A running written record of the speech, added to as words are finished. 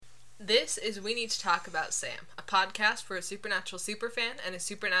This is We Need to Talk About Sam, a podcast where a Supernatural superfan and a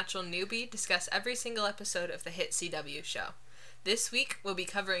Supernatural newbie discuss every single episode of the hit CW show. This week, we'll be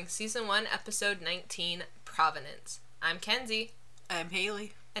covering Season 1, Episode 19, Provenance. I'm Kenzie. I'm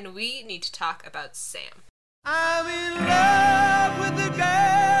Haley. And we need to talk about Sam. I'm in love with the girl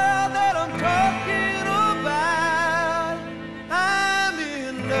that I'm talking about. I'm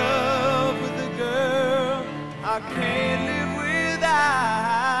in love with the girl I can't live without.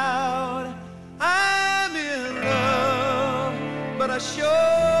 I'm in love, but I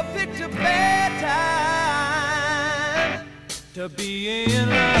sure picked a bad time to be in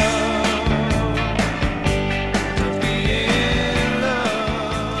love.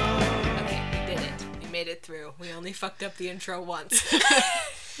 It through. We only fucked up the intro once.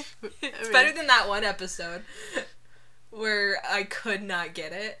 It's better than that one episode where I could not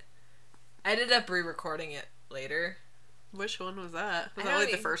get it. I ended up re-recording it later. Which one was that? Was that like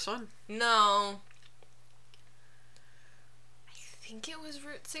the first one? No. I think it was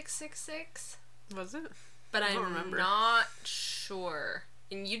Route 666. Was it? But I'm not sure.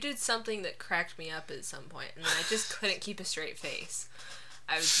 And you did something that cracked me up at some point, and then I just couldn't keep a straight face.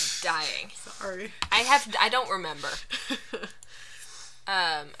 I was dying. Sorry. I don't remember.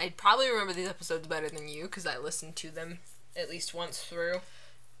 I probably remember these episodes better than you because I listened to them at least once through.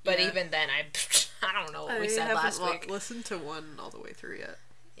 But even then, I don't know what we said last week. I haven't listened to one all the way through yet.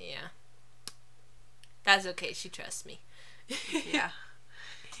 Yeah. That's okay. She trusts me. Yeah.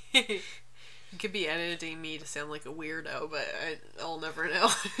 You could be editing me to sound like a weirdo, but I'll never know.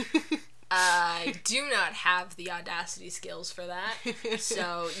 I do not have the audacity skills for that,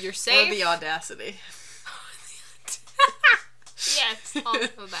 so you're safe. Or the audacity. Yes,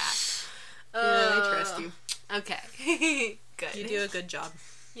 also that. Yeah, I trust you. Okay. Good. You do a good job.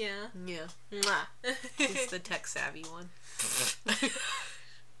 Yeah. Yeah. Mwah. He's the tech-savvy one.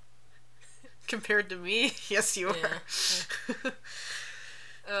 Compared to me, yes you are.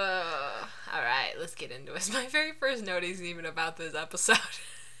 Alright, let's get into it. My very first note isn't even about this episode.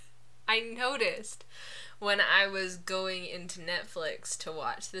 I noticed when I was going into Netflix to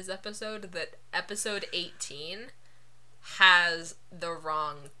watch this episode that episode 18 has the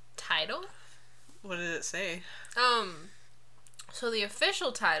wrong title. What did it say? So the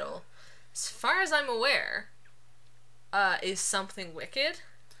official title, as far as I'm aware, is Something Wicked,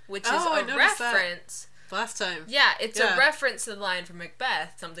 which is a reference. That last time. Yeah, it's a reference to the line from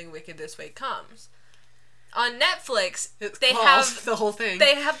Macbeth, Something Wicked This Way Comes. On Netflix, they have the whole thing.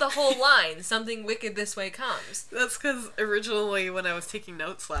 They have the whole line, Something Wicked This Way Comes. That's because originally when I was taking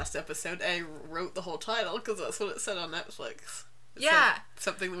notes last episode, I wrote the whole title because that's what it said on Netflix. It said,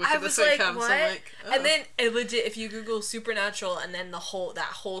 Something Wicked This Way Comes. What? So I'm like, oh. And then, legit, if you Google Supernatural and then that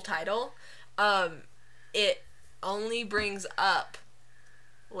whole title, it only brings up,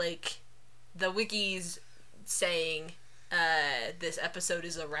 like, the wikis saying, this episode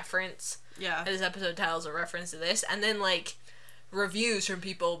is a reference. Yeah. This episode title is a reference to this. And then, like, reviews from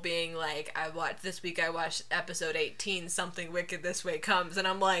people being like, this week I watched episode 18, Something Wicked This Way Comes. And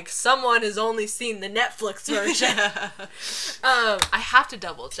I'm like, someone has only seen the Netflix version. I have to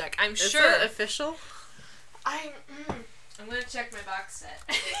double check. I'm sure. Is it official? I'm gonna check my box set.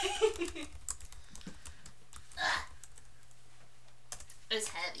 It's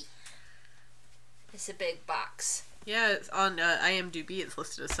heavy. It's a big box. Yeah, it's on IMDb it's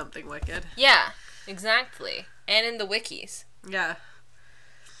listed as Something Wicked. Yeah, exactly. And in the wikis. Yeah.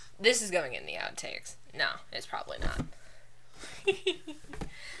 This is going in the outtakes. No, it's probably not.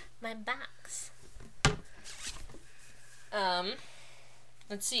 My box.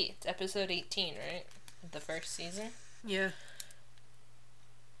 Let's see. It's episode 18, right? The first season? Yeah.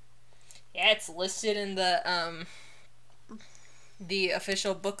 Yeah, it's listed in the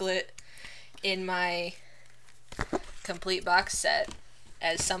official booklet in my complete box set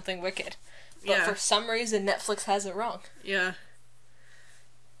as Something Wicked. But for some reason, Netflix has it wrong. Yeah.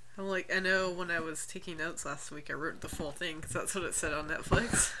 I'm like, I know when I was taking notes last week, I wrote the full thing, because that's what it said on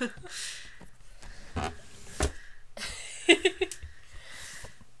Netflix. Yeah,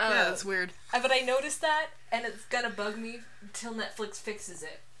 that's weird. But I noticed that, and it's gonna bug me until Netflix fixes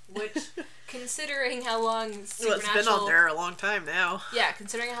it. Which, considering how long Supernatural... Well, it's been on there a long time now. Yeah,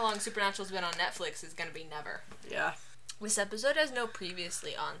 considering how long Supernatural's been on Netflix, is gonna be never. Yeah. This episode has no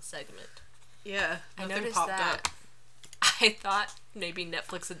previously on segment. Yeah, I noticed popped that. Up. I thought maybe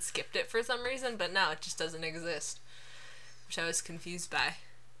Netflix had skipped it for some reason, but no, it just doesn't exist. Which I was confused by.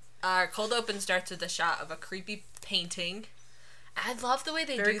 Our cold open starts with a shot of a creepy painting. I love the way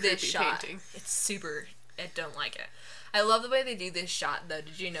they do this shot. Painting. It's super... I don't like it. I love the way they do this shot, though.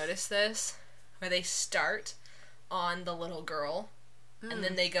 Did you notice this? Where they start on the little girl, and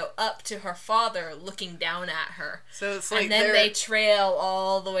then they go up to her father looking down at her. So it's like, and then they trail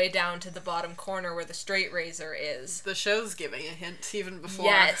all the way down to the bottom corner where the straight razor is. The show's giving a hint even before.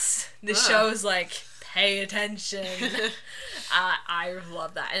 Yes, the show's like, pay attention. I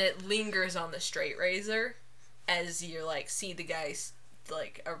love that, and it lingers on the straight razor as you like see the guys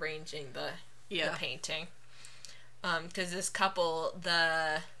like arranging the painting. Because this couple,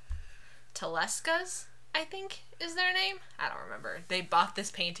 the Telescas, I think is their name. I don't remember. They bought this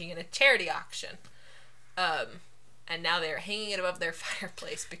painting in a charity auction. And now they're hanging it above their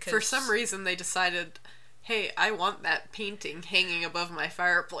fireplace because... For some reason they decided, hey, I want that painting hanging above my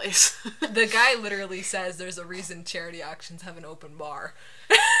fireplace. The guy literally says there's a reason charity auctions have an open bar.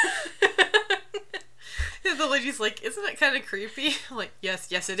 And the lady's like, isn't it kind of creepy? I'm like,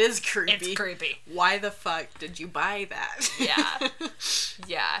 yes, it is creepy. It's creepy. Why the fuck did you buy that? Yeah.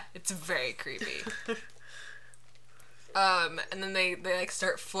 Yeah, it's very creepy. And then they like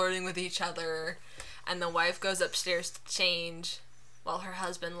start flirting with each other, and the wife goes upstairs to change while her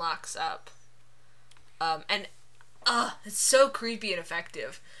husband locks up. It's so creepy and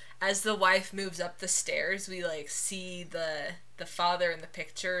effective. As the wife moves up the stairs, we like see the father in the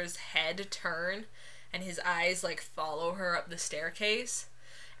picture's head turn, and his eyes like follow her up the staircase,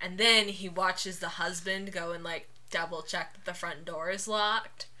 and then he watches the husband go and like double check that the front door is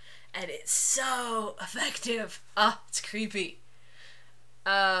locked, and it's so effective. It's creepy.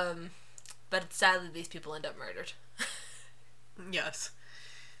 But sadly these people end up murdered. Yes.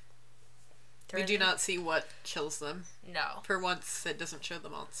 We do not see what kills them. No. For once, it doesn't show the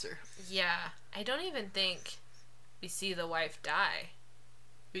monster. Yeah. I don't even think we see the wife die.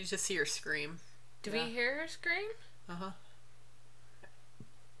 We just see her scream. Do we hear her scream? Uh-huh.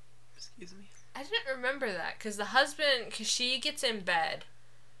 Excuse me. I didn't remember that, because the husband, because she gets in bed.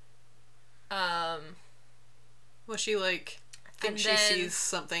 Well, she, like, thinks she sees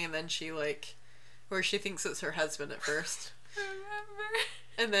something, and then she, like, or she thinks it's her husband at first. I remember.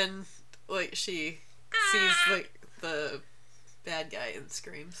 And then, like, she sees, like, the bad guy and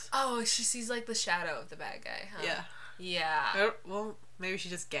screams. Oh, she sees, like, the shadow of the bad guy, huh? Yeah. Yeah. Well, maybe she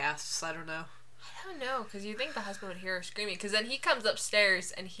just gasps. I don't know. I don't know, because you think the husband would hear her screaming. Because then he comes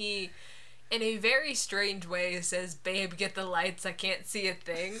upstairs, and he, in a very strange way, says, "Babe, get the lights, I can't see a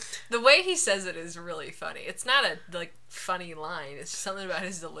thing." The way he says it is really funny. It's not a, like, funny line. It's just something about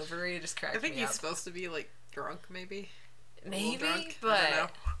his delivery. It just cracks me up. I think he's supposed to be, like, drunk, maybe. Maybe, drunk. but... I don't know.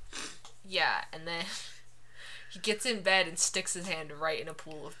 Yeah, and then he gets in bed and sticks his hand right in a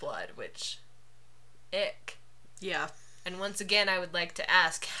pool of blood, which... Ick. Yeah. And once again, I would like to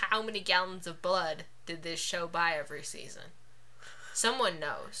ask, how many gallons of blood did this show buy every season? Someone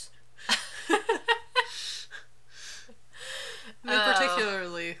knows. They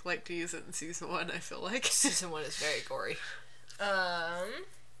particularly like to use it in season 1, I feel like. Season 1 is very gory.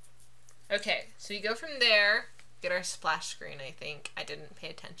 Okay, so you go from there, get our splash screen, I think. I didn't pay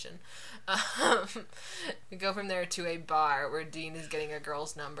attention. We go from there to a bar where Dean is getting a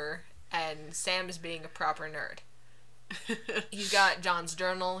girl's number, and Sam is being a proper nerd. He's got John's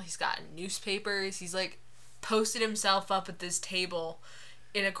journal, he's got newspapers, he's like posted himself up at this table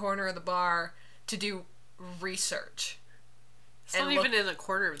in a corner of the bar to do research. It's not even in a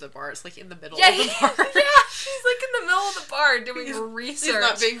corner of the bar, it's like in the middle of the bar. Yeah, he's like in the middle of the bar doing research. He's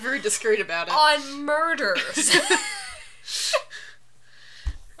not being very discreet about it. On murders.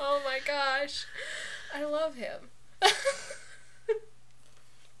 Oh my gosh. I love him.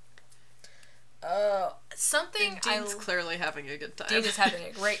 Something Dean's clearly having a good time. Dean is having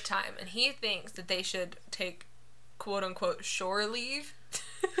a great time, and he thinks that they should take quote-unquote shore leave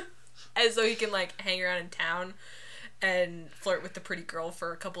as though he can, like, hang around in town and flirt with the pretty girl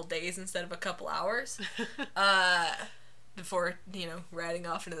for a couple days instead of a couple hours before, you know, riding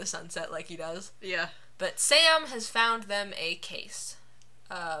off into the sunset like he does. Yeah. But Sam has found them a case.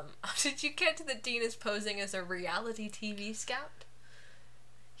 Did you get to the Dean is posing as a reality TV scout?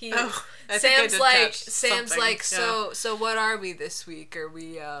 Sam's like, so what are we this week? Are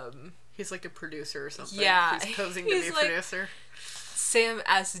we, He's like a producer or something. Yeah. He's posing to be a producer. Sam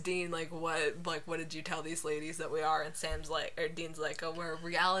asks Dean, what did you tell these ladies that we are? And Dean's like, oh, we're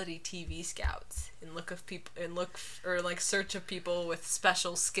reality TV scouts search of people with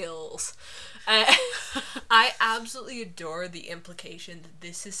special skills. I absolutely adore the implication that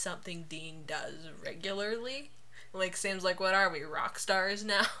this is something Dean does regularly. Like, Sam's like, what are we, rock stars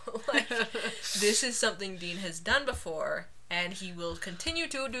now? Like, this is something Dean has done before, and he will continue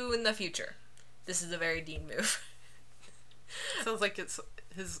to do in the future. This is a very Dean move. Sounds like it's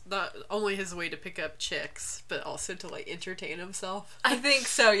not only his way to pick up chicks, but also to like entertain himself. I think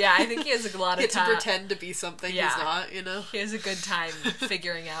so. Yeah, I think he has a lot of time to pretend to be something he's not. You know, he has a good time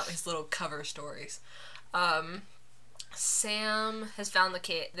figuring out his little cover stories. Sam has found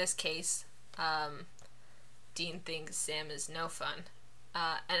this case. Dean thinks Sam is no fun,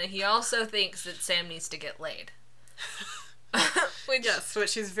 and he also thinks that Sam needs to get laid.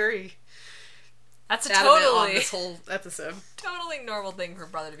 Which is very. That's a totally on this whole episode. Totally normal thing for a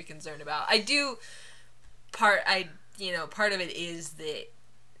brother to be concerned about. Part of it is that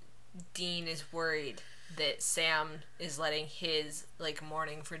Dean is worried that Sam is letting his like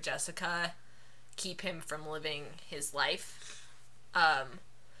mourning for Jessica keep him from living his life.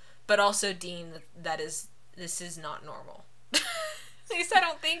 But also Dean, this is not normal. At least I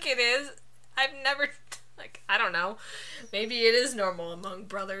don't think it is. I've never. Like, I don't know. Maybe it is normal among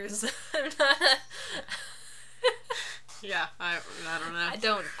brothers. Yeah, I don't know.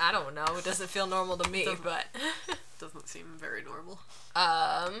 I don't know. It doesn't feel normal to me, but doesn't seem very normal.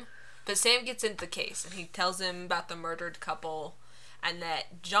 But Sam gets into the case and he tells him about the murdered couple and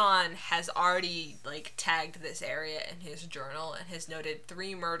that John has already like tagged this area in his journal and has noted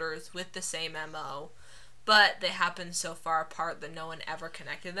 3 murders with the same MO. But they happened so far apart that no one ever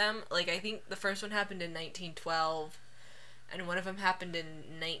connected them. Like, I think the first one happened in 1912, and one of them happened in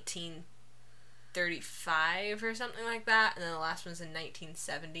 1935 or something like that, and then the last one's in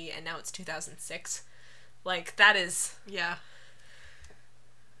 1970, and now it's 2006. Like, that is... Yeah.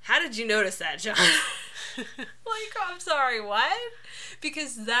 How did you notice that, John? Like, I'm sorry, what?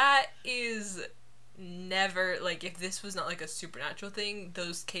 Because that is... never, like, if this was not like a supernatural thing,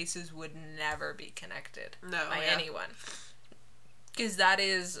 those cases would never be connected by anyone. Because that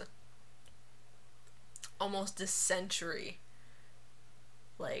is almost a century,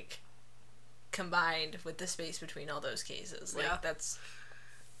 like, combined with the space between all those cases. Like, that's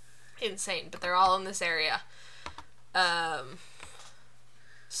insane. But they're all in this area.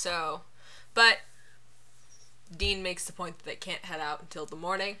 But Dean makes the point that they can't head out until the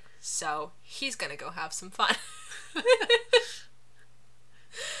morning. So, he's gonna go have some fun.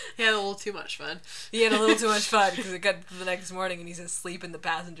 He had a little too much fun. Because it got to the next morning and he's asleep in the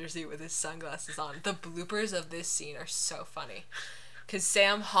passenger seat with his sunglasses on. The bloopers of this scene are so funny. Because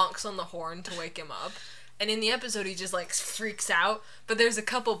Sam honks on the horn to wake him up. And in the episode, he just, like, freaks out. But there's a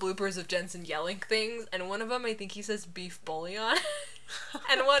couple bloopers of Jensen yelling things. And one of them, I think he says beef bouillon.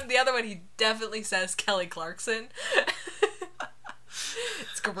 And the other one, he definitely says Kelly Clarkson.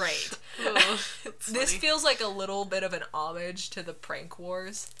 It's great. This feels like a little bit of an homage to the prank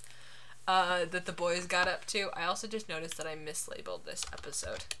wars that the boys got up to. I also just noticed that I mislabeled this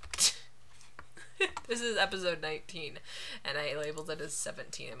episode. This is episode 19, and I labeled it as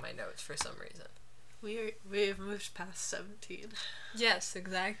 17 in my notes for some reason. We've moved past 17. Yes,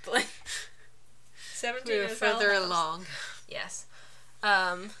 exactly. 17 We're is further along. Yes.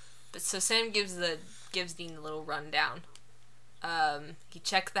 But so Sam gives Dean a little rundown. He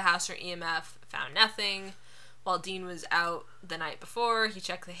checked the house for EMF, found nothing. While Dean was out the night before, he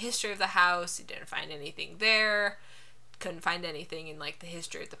checked the history of the house. He didn't find anything there. Couldn't find anything in, like, the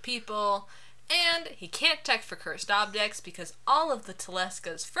history of the people. And he can't check for cursed objects because all of the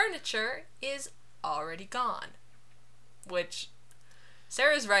Teleska's furniture is already gone. Which,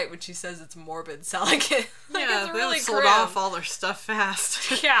 Sarah's right when she says it's morbid selling it. Like, yeah, it's they really sold off all their stuff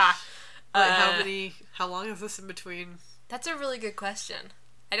fast. Yeah. How long is this in between? That's a really good question.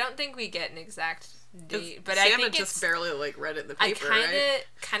 I don't think we get an exact date, but Sam I think had just barely like read it in the paper. I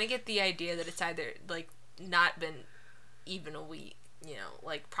kind of get the idea that it's either like not been even a week, you know,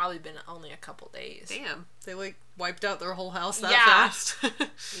 like probably been only a couple days. Damn, they like wiped out their whole house that fast.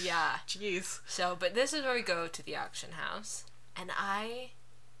 Yeah. Jeez. So, but this is where we go to the auction house, and I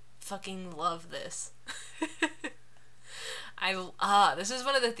fucking love this. This is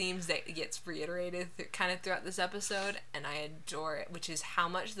one of the themes that gets reiterated kind of throughout this episode, and I adore it, which is how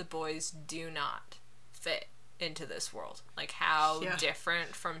much the boys do not fit into this world. Like, how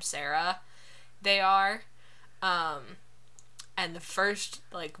different from Sarah they are. And the first,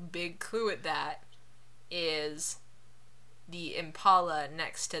 like, big clue at that is the Impala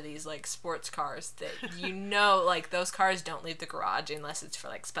next to these, like, sports cars that, you know, like, those cars don't leave the garage unless it's for,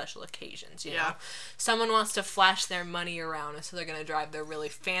 like, special occasions, you know? Someone wants to flash their money around, so they're gonna drive their really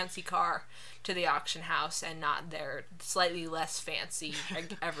fancy car to the auction house and not their slightly less fancy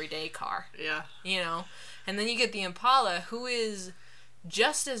everyday car. Yeah. You know? And then you get the Impala, who is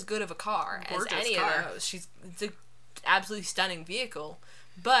just as good of a car as any of those. It's an absolutely stunning vehicle,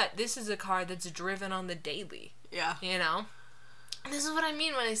 but this is a car that's driven on the daily. Yeah. You know? And this is what I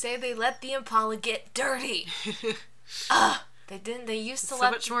mean when I say they let the Impala get dirty. They didn't. They used to so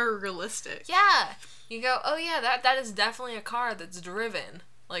much more realistic. Yeah. You go, oh yeah, that is definitely a car that's driven,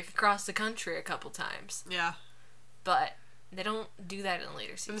 like, across the country a couple times. Yeah. But they don't do that in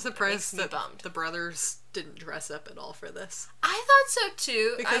later seasons. I'm surprised that the brothers didn't dress up at all for this. I thought so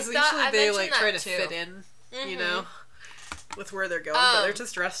too. Because usually they like try to fit in, you know, with where they're going, but they're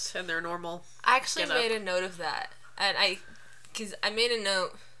just dressed in their normal. I actually made a note of that, and because I made a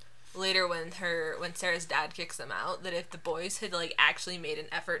note later when Sarah's dad kicks them out, that if the boys had like actually made an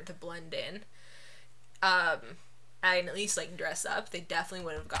effort to blend in, and at least like dress up, they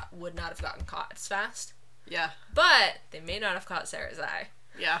definitely would not have gotten caught as fast. Yeah. But they may not have caught Sarah's eye.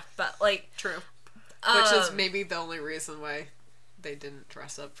 Yeah. But like true. Which is maybe the only reason why they didn't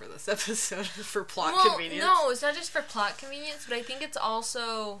dress up for this episode, for plot convenience. No, it's not just for plot convenience, but I think it's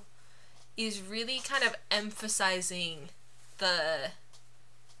also is really kind of emphasizing the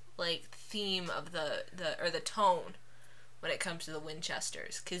like theme of the tone when it comes to the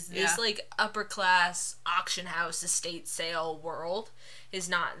Winchesters, because this like upper class auction house estate sale world is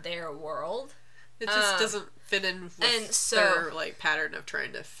not their world. It just doesn't fit in with their like pattern of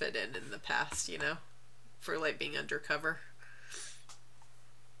trying to fit in the past, you know, for like being undercover.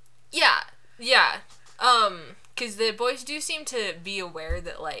 Yeah. Because the boys do seem to be aware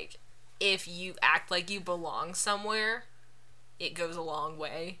that like if you act like you belong somewhere, it goes a long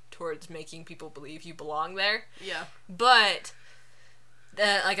way towards making people believe you belong there. Yeah. But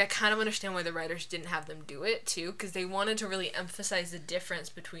like I kind of understand why the writers didn't have them do it too, because they wanted to really emphasize the difference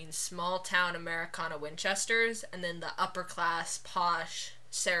between small town Americana Winchesters and then the upper class posh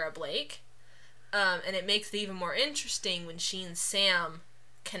Sarah Blake, and it makes it even more interesting when she and Sam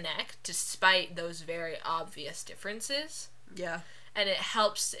connect despite those very obvious differences. Yeah. And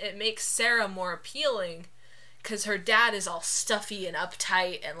it makes Sarah more appealing because her dad is all stuffy and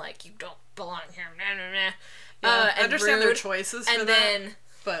uptight and like, you don't belong here, nah, nah, nah. Yeah, I understand their choices for that,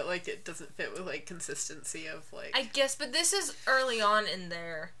 but like it doesn't fit with like consistency of like. I guess, but this is early on in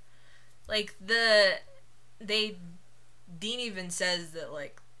their, like Dean even says that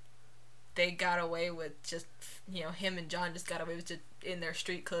like they got away with just, you know, him and John just got away with just in their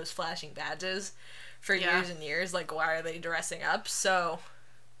street clothes flashing badges for years and years. Like, why are they dressing up? So,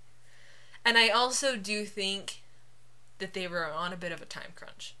 and I also do think that they were on a bit of a time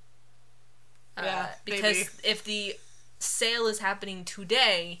crunch. Because maybe. If the sale is happening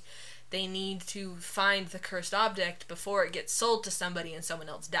today, they need to find the cursed object before it gets sold to somebody and someone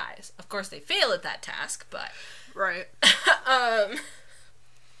else dies. Of course, they fail at that task, but... Right.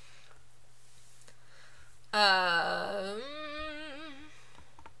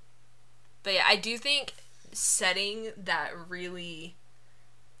 But yeah, I do think setting that really,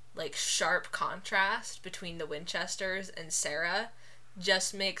 like, sharp contrast between the Winchesters and Sarah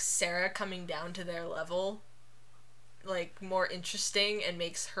just makes Sarah coming down to their level, like, more interesting and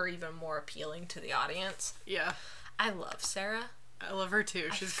makes her even more appealing to the audience. Yeah. I love Sarah. I love her too.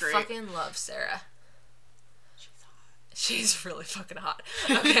 She's great. I fucking love Sarah. She's hot. She's really fucking hot.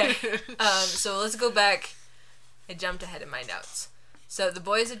 Okay. So let's go back. I jumped ahead in my notes. So the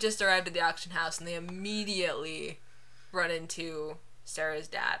boys have just arrived at the auction house and they immediately run into Sarah's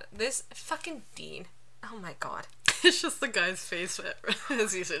dad. This fucking Dean. Oh my god. It's just the guy's face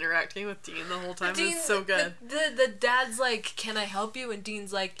as he's interacting with Dean the whole time. It's so good. The dad's like, can I help you? And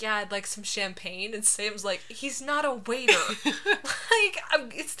Dean's like, yeah, I'd like some champagne. And Sam's like, he's not a waiter. Like,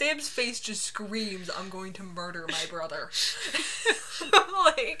 Sam's face just screams, I'm going to murder my brother.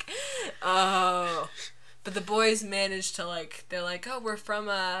 Like, oh. But the boys manage to, like, they're like, oh, we're from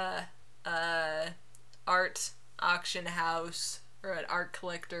a art auction house or an art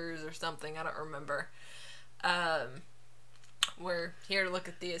collectors or something. I don't remember. We're here to look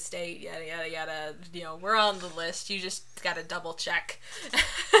at the estate, yada, yada, yada. You know, we're on the list. You just gotta double check.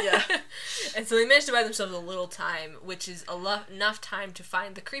 Yeah. And so they managed to buy themselves a little time, which is enough time to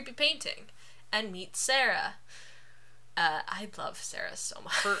find the creepy painting and meet Sarah. I love Sarah so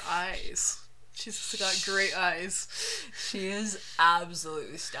much. Her eyes. She's just got great eyes. She is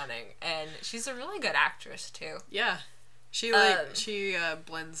absolutely stunning. And she's a really good actress, too. Yeah. She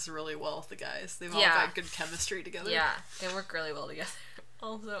blends really well with the guys. They've all got good chemistry together. Yeah, they work really well together.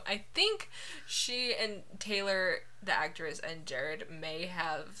 Also, I think she and Taylor, the actress, and Jared may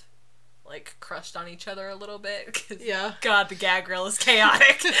have, like, crushed on each other a little bit. Yeah. God, the gag reel is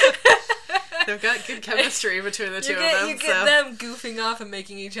chaotic. They've got good chemistry between the two of them. You get them goofing off and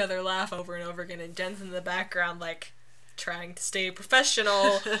making each other laugh over and over again, and Jen's in the background, like, trying to stay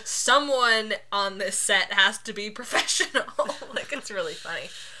professional. Someone on this set has to be professional. Like, it's really funny.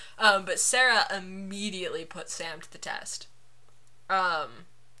 But Sarah immediately put Sam to the test.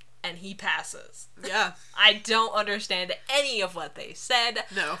 and he passes. Yeah. I don't understand any of what they said.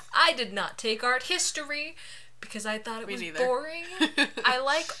 No. I did not take art history because I thought it was neither. boring. I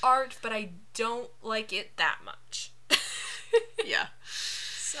like art, but I don't like it that much. Yeah.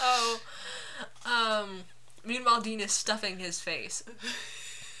 So, meanwhile, Dean is stuffing his face.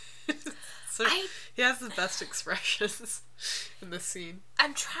 So he has the best expressions in this scene.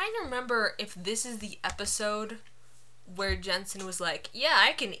 I'm trying to remember if this is the episode where Jensen was like, yeah,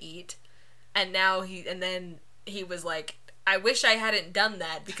 I can eat. And then he was like, I wish I hadn't done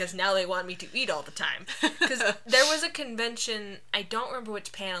that because now they want me to eat all the time. Because there was a convention, I don't remember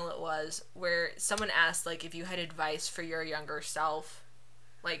which panel it was, where someone asked, like, if you had advice for your younger self,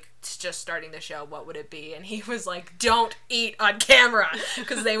 like, just starting the show, what would it be? And he was like, don't eat on camera,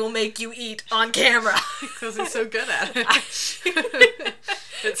 because they will make you eat on camera. Because he's so good at it.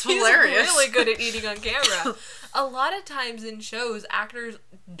 It's hilarious. He's really good at eating on camera. A lot of times in shows, actors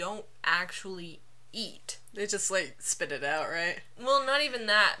don't actually eat. They just, like, spit it out, right? Well, not even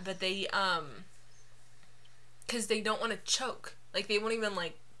that, but they, because they don't want to choke. Like, they won't even,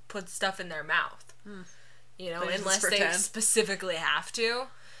 like, put stuff in their mouth. You know, unless they specifically have to.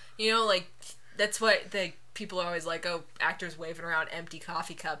 You know, like, that's what the people are always like, oh, actors waving around empty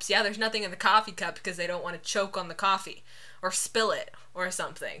coffee cups. Yeah, there's nothing in the coffee cup because they don't want to choke on the coffee or spill it or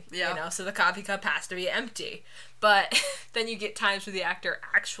something. Yeah. You know, so the coffee cup has to be empty. But then you get times where the actor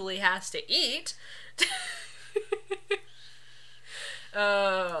actually has to eat.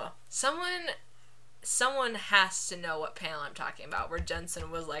 Someone has to know what panel I'm talking about, where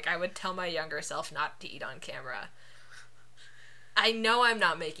Jensen was like, I would tell my younger self not to eat on camera. I know I'm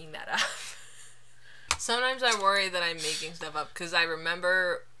not making that up. Sometimes I worry that I'm making stuff up, because I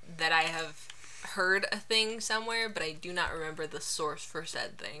remember that I have heard a thing somewhere, but I do not remember the source for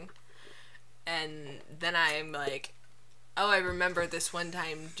said thing. And then I'm like, oh, I remember this one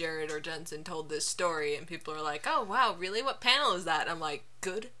time Jared or Jensen told this story, and people are like, oh, wow, really? What panel is that? And I'm like,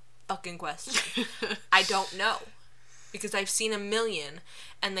 good fucking question. I don't know. Because I've seen a million,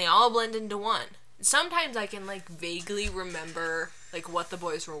 and they all blend into one. Sometimes I can, like, vaguely remember, like, what the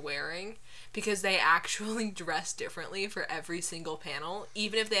boys were wearing, because they actually dress differently for every single panel,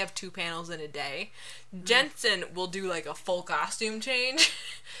 even if they have 2 panels in a day. Jensen will do, like, a full costume change.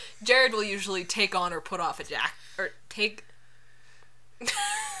 Jared will usually take on or put off a jacket, or take... What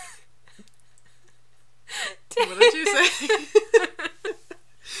did you say?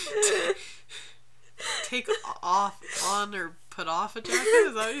 Take off, on, or put off a jacket?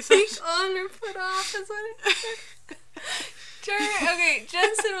 Is that what you said? Take on or put off is what it said. Okay,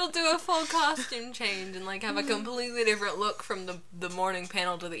 Jensen will do a full costume change and, like, have a completely different look from the morning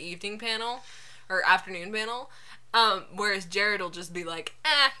panel to the evening panel, or afternoon panel. Whereas Jared will just be like,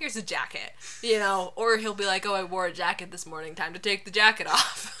 here's a jacket, you know, or he'll be like, oh, I wore a jacket this morning, time to take the jacket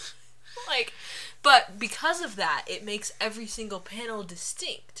off. Like, but because of that, it makes every single panel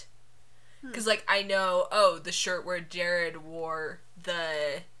distinct. Because, like, I know, oh, the shirt where Jared wore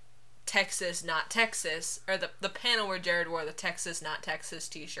the Texas, not Texas, or the panel where Jared wore the Texas, not Texas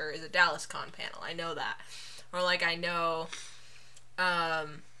t-shirt is a DallasCon panel. I know that. Or, like, I know,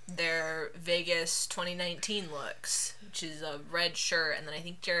 their Vegas 2019 looks, which is a red shirt, and then I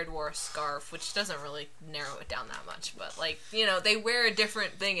think Jared wore a scarf, which doesn't really narrow it down that much, but, like, you know, they wear a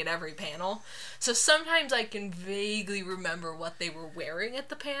different thing at every panel, so sometimes I can vaguely remember what they were wearing at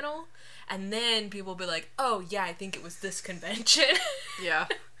the panel, and then people will be like, oh, yeah, I think it was this convention. Yeah.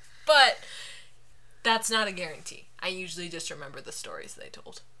 But that's not a guarantee. I usually just remember the stories they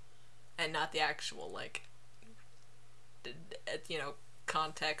told, and not the actual, like, you know,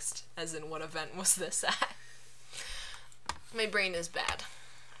 context, as in what event was this at. My brain is bad.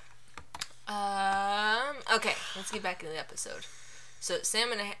 Okay, let's get back into the episode. So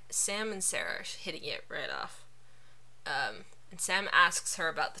Sam and Sarah are hitting it right off. And Sam asks her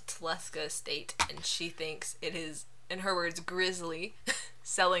about the Teleska estate, and she thinks it is, in her words, grisly,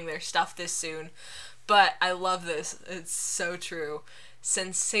 selling their stuff this soon. But I love this. It's so true.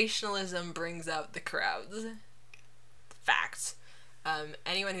 Sensationalism brings out the crowds. Facts.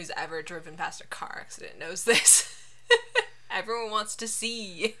 Anyone who's ever driven past a car accident knows this. Everyone wants to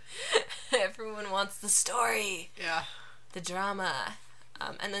see. Everyone wants the story. Yeah. The drama.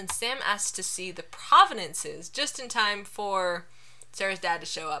 And then Sam asks to see the provenances just in time for Sarah's dad to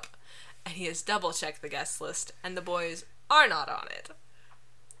show up. And he has double-checked the guest list, and the boys are not on it.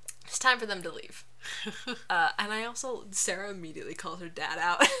 It's time for them to leave. And Sarah immediately calls her dad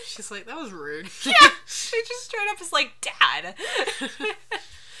out. She's like, that was rude. Yeah, she just straight up is like, Dad.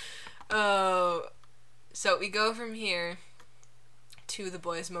 So we go from here to the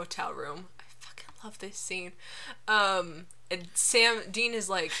boys' motel room. I fucking love this scene. And Dean is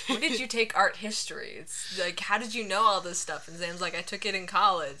like, when did you take art history? It's like, how did you know all this stuff? And Sam's like, I took it in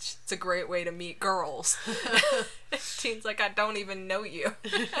college. It's a great way to meet girls. Dean's like, I don't even know you.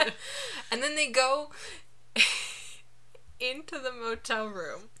 And then they go into the motel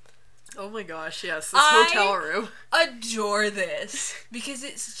room. Oh my gosh, yes, this hotel room. I adore this. Because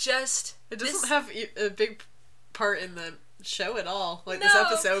it's just... It doesn't have a big part in the show at all, this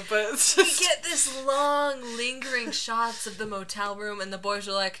episode, but it's just... We get this long, lingering shots of the motel room, and the boys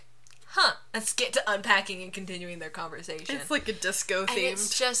are like, let's get to unpacking and continuing their conversation. It's like a disco themed. And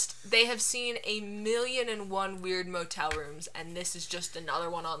it's just, they have seen 1,000,001 weird motel rooms, and this is just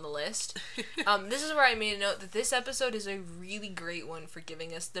another one on the list. This is where I made a note that this episode is a really great one for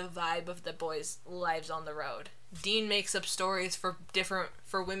giving us the vibe of the boys' lives on the road. Dean makes up stories for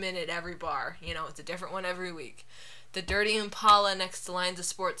women at every bar. It's a different one every week. The dirty Impala next to lines of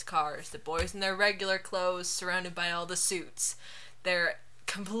sports cars. The boys in their regular clothes surrounded by all the suits. Their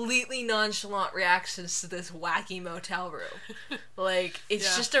completely nonchalant reactions to this wacky motel room.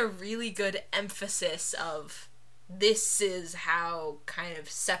 It's just a really good emphasis of this is how kind of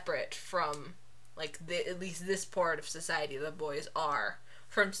separate from, at least this part of society the boys are.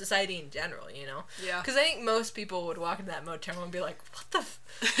 From society in general, Yeah. Because I think most people would walk into that motel room and be like, what the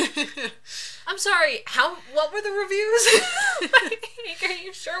I'm sorry, what were the reviews? Are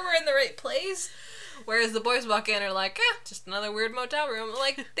you sure we're in the right place? Whereas the boys walk in and are like, just another weird motel room.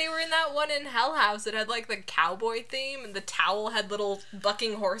 They were in that one in Hell House that had, the cowboy theme, and the towel had little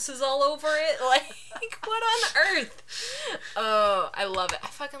bucking horses all over it. What on earth? Oh, I love it. I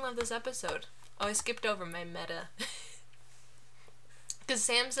fucking love this episode. Oh, I skipped over my meta. Because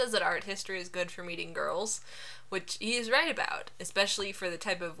Sam says that art history is good for meeting girls, which he is right about, especially for the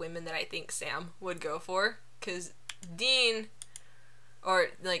type of women that I think Sam would go for. Because Dean,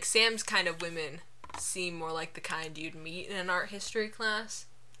 or Sam's kind of women, seem more like the kind you'd meet in an art history class,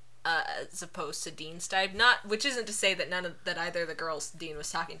 as opposed to Dean's type. Which isn't to say that either of the girls Dean was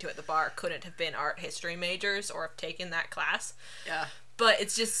talking to at the bar couldn't have been art history majors or have taken that class. Yeah. But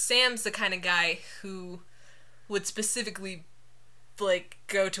it's just Sam's the kind of guy who would specifically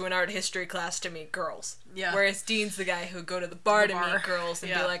go to an art history class to meet girls. Yeah. Whereas Dean's the guy who'd go to the bar to meet girls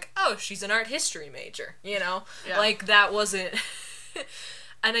and be like, oh, she's an art history major, Yeah. That wasn't...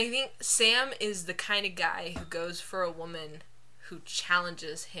 And I think Sam is the kind of guy who goes for a woman who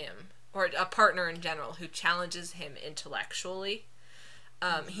challenges him, or a partner in general, who challenges him intellectually.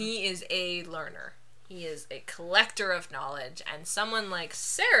 He is a learner. He is a collector of knowledge, and someone like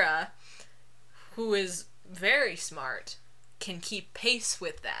Sarah, who is very smart, can keep pace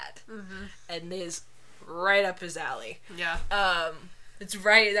with that, and is right up his alley. Yeah. It's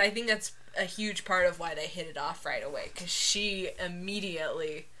right. I think that's a huge part of why they hit it off right away, because she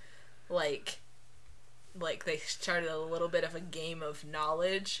immediately, they started a little bit of a game of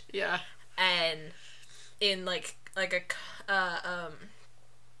knowledge. Yeah. And in what's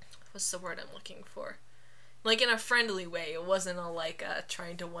the word I'm looking for? In a friendly way. It wasn't a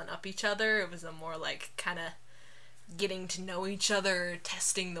trying to one up each other. It was a more kind of getting to know each other,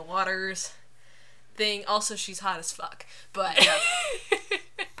 testing the waters thing. Also, she's hot as fuck, but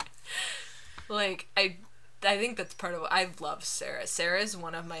I think that's part of what I love. Sarah is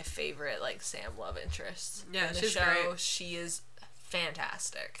one of my favorite Sam love interests. Yeah, in the she's show. great. She is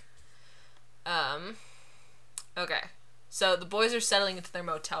fantastic. Okay. So the boys are settling into their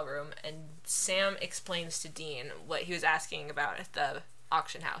motel room, and Sam explains to Dean what he was asking about at the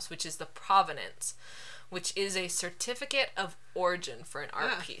auction house, which is the provenance, which is a certificate of origin for an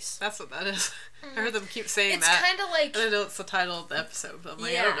art piece. That's what that is. I heard them keep saying it's that. It's kind of like... And I know it's the title of the episode, but I'm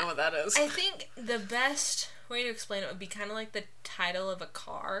I don't know what that is. I think the best way to explain it would be kind of like the title of a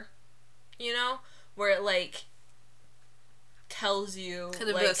car, where it, tells you... Kind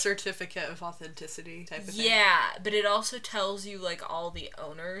of a certificate of authenticity type of thing. Yeah, but it also tells you, all the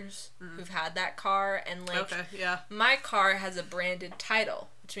owners who've had that car, and, okay, yeah. My car has a branded title,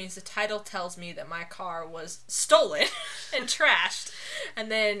 which means the title tells me that my car was stolen and trashed,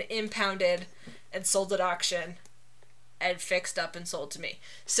 and then impounded and sold at auction, and fixed up and sold to me.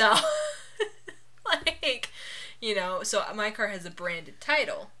 So, so my car has a branded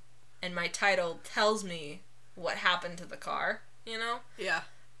title, and my title tells me what happened to the car, Yeah.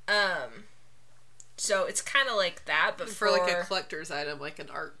 So it's kind of like that, but for a collector's item, an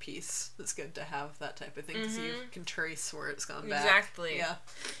art piece, it's good to have that type of thing, because you can trace where it's gone back. Exactly. Yeah.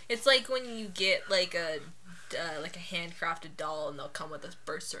 It's like when you get a handcrafted doll, and they'll come with a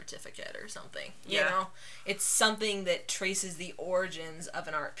birth certificate or something. You know, it's something that traces the origins of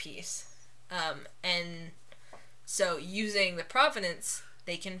an art piece, and so using the provenance,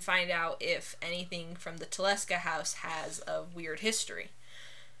 they can find out if anything from the Teleska house has a weird history.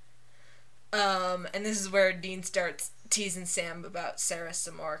 And this is where Dean starts teasing Sam about Sarah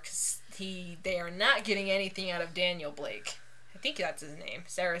some more, because they are not getting anything out of Daniel Blake. I think that's his name,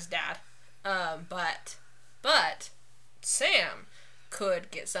 Sarah's dad. But Sam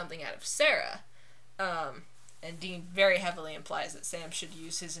could get something out of Sarah. And Dean very heavily implies that Sam should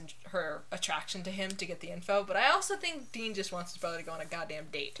use her attraction to him to get the info. But I also think Dean just wants to probably go on a goddamn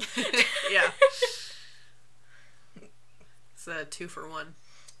date. Yeah. It's a 2-for-1.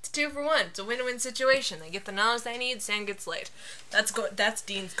 It's a 2-for-1. It's a win-win situation. They get the knowledge they need, Sam gets laid. That's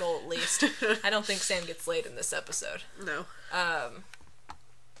Dean's goal, at least. I don't think Sam gets laid in this episode. No.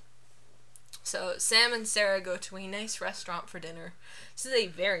 So Sam and Sarah go to a nice restaurant for dinner. This is a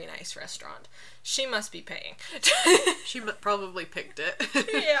very nice restaurant. She must be paying. She probably picked it.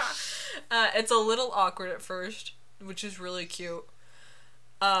 Yeah. It's a little awkward at first, which is really cute.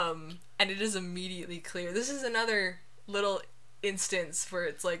 And it is immediately clear. This is another little instance where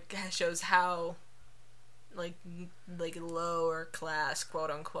it's like shows how like lower class, quote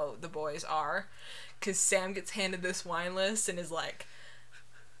unquote, the boys are. Because Sam gets handed this wine list and is like,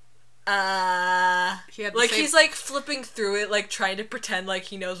 he's like flipping through it, like trying to pretend like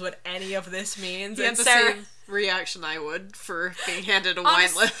he knows what any of this means. He had the same reaction I would for being handed a wine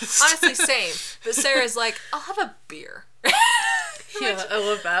list. Honestly, same. But Sarah's like, I'll have a beer. Yeah, I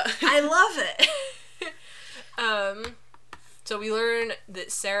love that. I love it. So we learn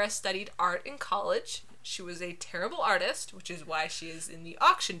that Sarah studied art in college. She was a terrible artist, which is why she is in the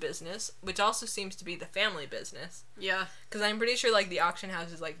auction business, which also seems to be the family business. Yeah. Because I'm pretty sure, like, the auction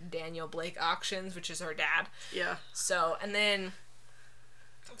house is, like, Daniel Blake Auctions, which is her dad. Yeah. So, and then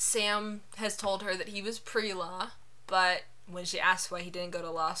Sam has told her that he was pre-law, but when she asks why he didn't go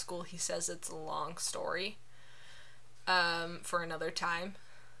to law school, he says it's a long story for another time.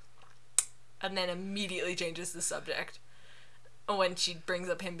 And then immediately changes the subject when she brings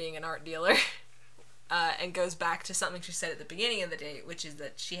up him being an art dealer. And goes back to something she said at the beginning of the date, which is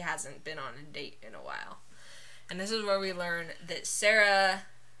that she hasn't been on a date in a while. And this is where we learn that Sarah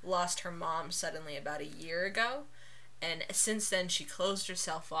lost her mom suddenly about a year ago, and since then she closed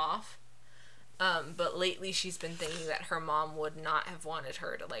herself off. But lately she's been thinking that her mom would not have wanted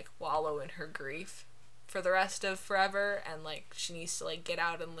her to, like, wallow in her grief for the rest of forever, and, like, she needs to, like, get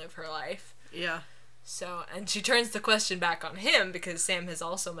out and live her life. Yeah. So, and she turns the question back on him because Sam has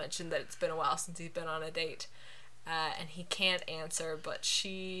also mentioned that it's been a while since he's been on a date. And he can't answer, but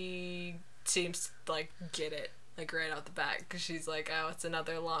she seems to, like, get it, like, right out the bat. Because she's like, oh, it's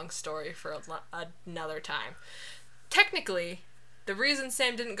another long story for another time. Technically, the reason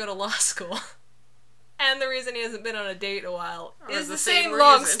Sam didn't go to law school and the reason he hasn't been on a date in a while is the same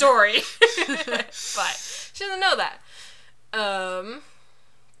long story. But she doesn't know that.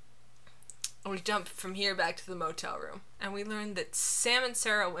 We jump from here back to the motel room, and we learn that Sam and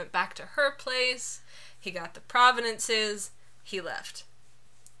Sarah went back to her place, he got the Providences, he left.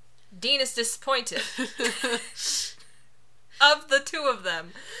 Dean is disappointed. Of the two of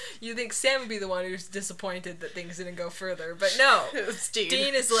them, you think Sam would be the one who's disappointed that things didn't go further, but no. It's Dean.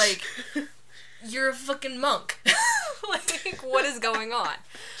 Dean is like, you're a fucking monk. Like, what is going on?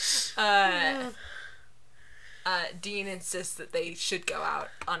 Dean insists that they should go out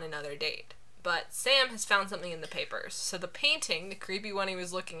on another date. But Sam has found something in the papers. So the painting, the creepy one he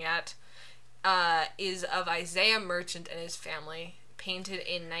was looking at, is of Isaiah Merchant and his family, painted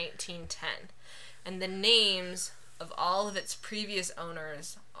in 1910. And the names of all of its previous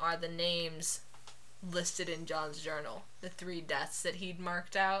owners are the names listed in John's journal. The 3 deaths that he'd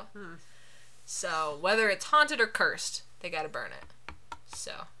marked out. So whether it's haunted or cursed, they gotta burn it.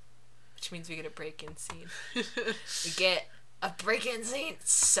 So, which means we get a break-in scene. We get a break-in scene.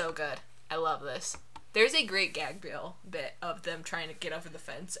 It's so good. I love this. There's a great gag reel bit of them trying to get over the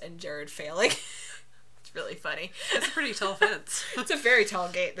fence and Jared failing. It's really funny. It's a pretty tall fence. It's a very tall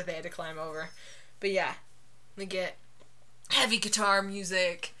gate that they had to climb over. But yeah, we get heavy guitar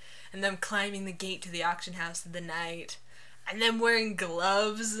music and them climbing the gate to the auction house in the night and them wearing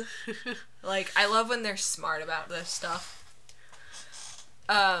gloves. Like, I love when they're smart about this stuff.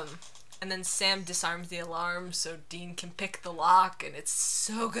 And then Sam disarms the alarm so Dean can pick the lock, and it's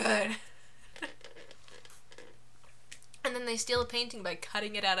so good. And then they steal a painting by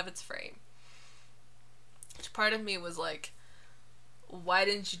cutting it out of its frame. Which part of me was like, why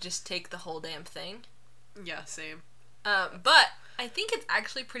didn't you just take the whole damn thing? Yeah, same. But I think it's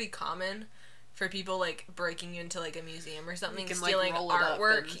actually pretty common for people, like, breaking into, like, a museum or something, stealing, like,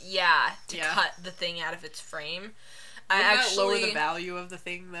 artwork, to cut the thing out of its frame. Wouldn't that lower the value of the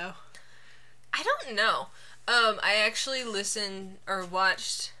thing, though? I don't know. I actually listened or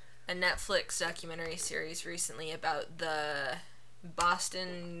watched a Netflix documentary series recently about the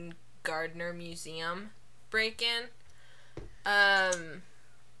Boston Gardner Museum break-in.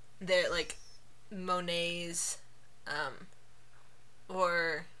 They're like Monet's,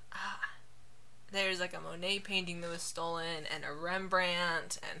 there's like a Monet painting that was stolen and a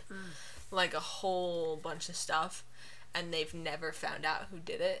Rembrandt and like a whole bunch of stuff, and they've never found out who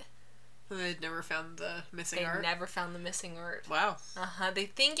did it. They'd never found the missing art? They never found the missing art. Wow. They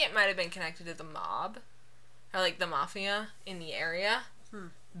think it might have been connected to the mob, or like the mafia in the area,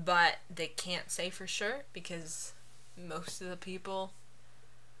 but they can't say for sure because most of the people,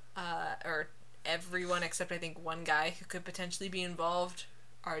 or everyone except I think one guy who could potentially be involved,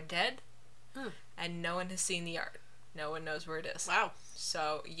 are dead, and no one has seen the art. No one knows where it is. Wow.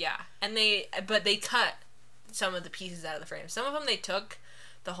 So, yeah. And they cut some of the pieces out of the frame. Some of them they took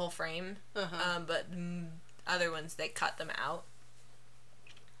the whole frame, but other ones they cut them out.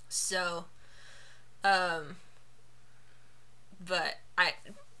 So, but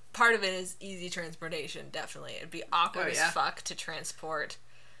part of it is easy transportation, definitely. It'd be awkward as fuck to transport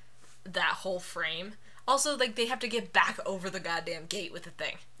that whole frame. Also, like, they have to get back over the goddamn gate with the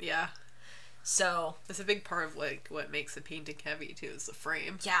thing. Yeah. So that's a big part of like what makes a painting heavy too, is the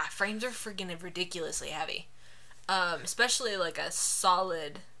frame. Yeah, frames are freaking ridiculously heavy. Especially like a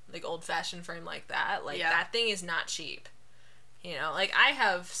solid, like old-fashioned frame like that. Like that thing is not cheap. You know, like I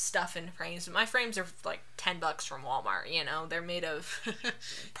have stuff in frames. My frames are like $10 from Walmart. You know, they're made of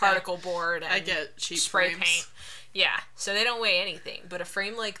particle board and I get cheap spray frames. paint. Yeah, so they don't weigh anything. But a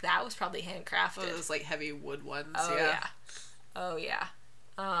frame like that was probably handcrafted. Those like heavy wood ones. Oh yeah. Oh yeah.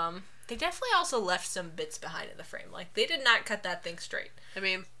 They definitely also left some bits behind in the frame. Like, they did not cut that thing straight. I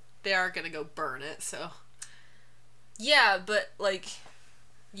mean, they are gonna go burn it, so. Yeah, but, like,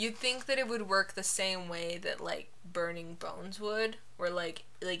 you'd think that it would work the same way that, like, burning bones would. Where, like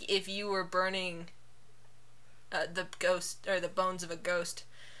if you were burning the ghost, or the bones of a ghost.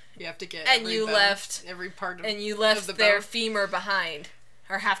 You have to get every part of and you left the their bone. Femur behind.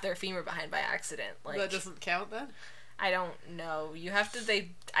 Or half their femur behind by accident. Like, that doesn't count then? I don't know. You have to, that's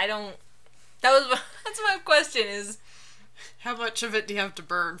my question is, how much of it do you have to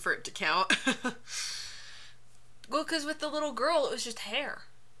burn for it to count? Well, because with the little girl, it was just hair.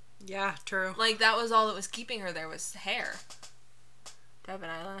 Yeah, true. Like, that was all that was keeping her there was hair. Do I have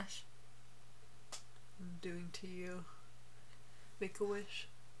an eyelash? I'm doing to you. Make a wish.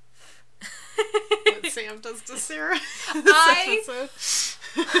 What Sam does to Sarah.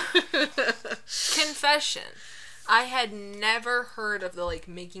 Confession. I had never heard of the, like,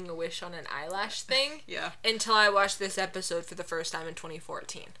 making a wish on an eyelash thing. Yeah. Until I watched this episode for the first time in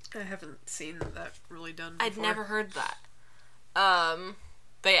 2014. I haven't seen that really done before. I'd never heard that.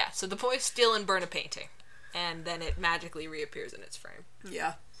 But yeah, so the boys steal and burn a painting. And then it magically reappears in its frame.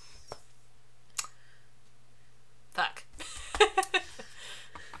 Yeah. Fuck.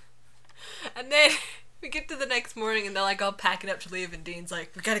 And then we get to the next morning and they're like all packing up to leave, and Dean's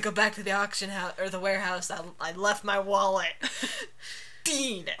like, we gotta go back to the auction house, or the warehouse. I left my wallet.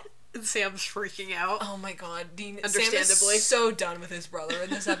 Dean! And Sam's freaking out. Oh my god, Dean. Understandably. Sam is so done with his brother in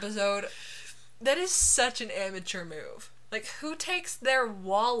this episode. That is such an amateur move. Like, who takes their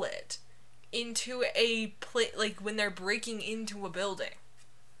wallet into a like, when they're breaking into a building?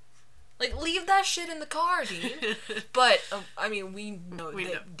 Like, leave that shit in the car, Dean. But, I mean, we know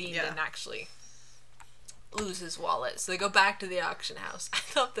that Dean didn't actually lose his wallet. So they go back to the auction house. I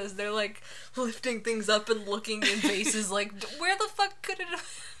thought this. They're, like, lifting things up and looking in vases. Like, where the fuck could it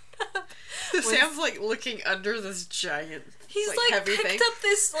have... Sam's, like, looking under this giant, he's, like heavy picked thing. Up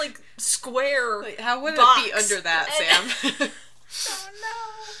this, like, square like, how would box. it be under that, Sam? Oh,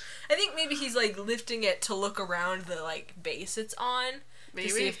 no. I think maybe he's, like, lifting it to look around the, like, base it's on. Maybe.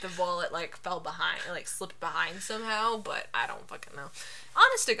 To see if the wallet, like, fell behind, or, like, slipped behind somehow, but I don't fucking know.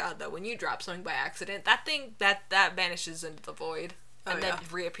 Honest to God, though, when you drop something by accident, that thing, that vanishes into the void, and then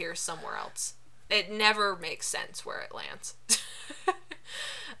reappears somewhere else. It never makes sense where it lands.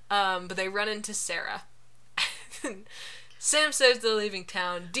 But they run into Sarah. Sam says they're leaving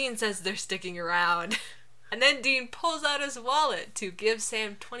town. Dean says they're sticking around. And then Dean pulls out his wallet to give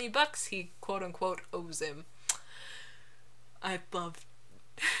Sam $20 he, quote-unquote, owes him. I love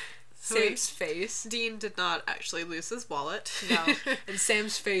Sam's face. Dean did not actually lose his wallet. No. And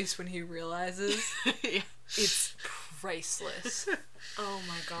Sam's face when he realizes. Yeah. It's priceless. Oh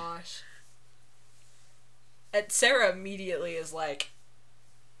my gosh. And Sarah immediately is like...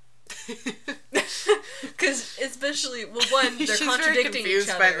 Because especially, well, one, they're She's contradicting very confused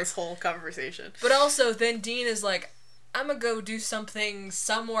each other by this whole conversation. But also, then Dean is like, I'm gonna go do something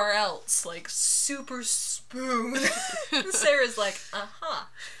somewhere else, like super smooth. Sarah's like,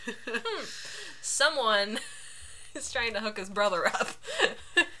 someone is trying to hook his brother up.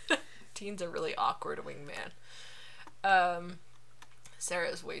 Dean's a really awkward wingman.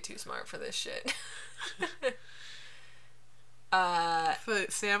 Sarah's way too smart for this shit.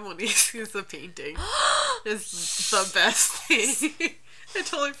 But Sam, when he sees the painting, is the best thing. I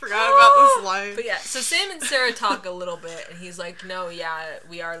totally forgot about this line. But yeah, so Sam and Sarah talk a little bit, and he's like, no, yeah,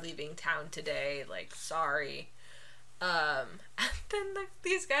 we are leaving town today, like, sorry. And then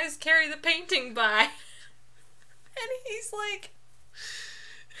these guys carry the painting by, and he's like,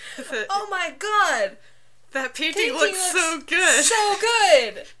 oh my god! That painting looks so good! So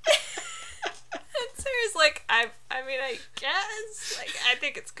good! And Sarah's like, I mean, I guess. Like, I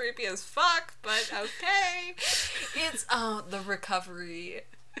think it's creepy as fuck, but okay. It's, the recovery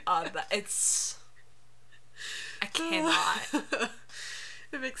on that. It's... I cannot.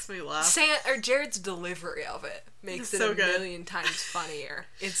 It makes me laugh. Jared's delivery of it makes it so a million times funnier.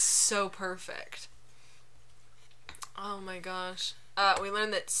 It's so perfect. Oh my gosh. We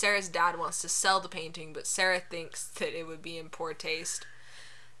learned that Sarah's dad wants to sell the painting, but Sarah thinks that it would be in poor taste.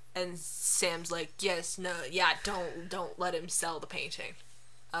 And Sam's like, yes, no, yeah, don't let him sell the painting.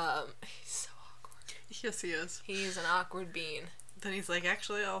 He's so awkward. Yes, he is. He's an awkward bean. Then he's like,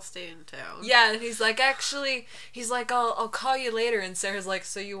 actually, I'll stay in town. Yeah, and he's like, I'll call you later. And Sarah's like,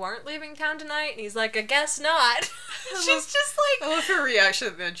 so you aren't leaving town tonight? And he's like, I guess not. She's just like... I love her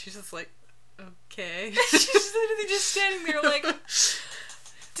reaction then. She's just like, okay. She's literally just standing there like...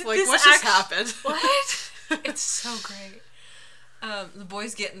 what just happened? What? It's so great. The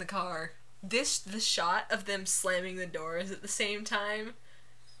boys get in the car. The shot of them slamming the doors at the same time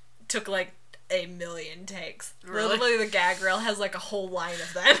took like a million takes. Really? Literally, the gag reel has like a whole line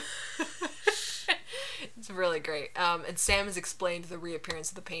of them. It's really great. And Sam has explained the reappearance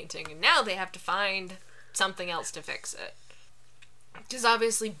of the painting, and now they have to find something else to fix it. Because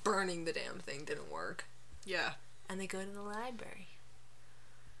obviously burning the damn thing didn't work. Yeah. And they go to the library.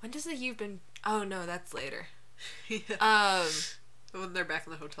 When does the you've been... Oh no, that's later. Yeah. When they're back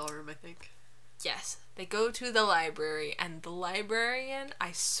in the hotel room, I think. Yes. They go to the library, and the librarian,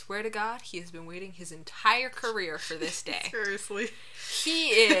 I swear to God, he has been waiting his entire career for this day. Seriously. He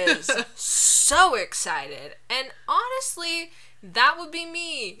is so excited. And honestly, that would be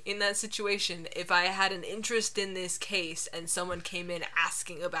me in that situation if I had an interest in this case and someone came in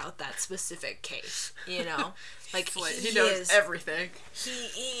asking about that specific case, you know? Like, he knows everything.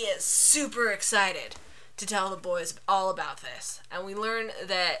 He is super excited to tell the boys all about this. And we learn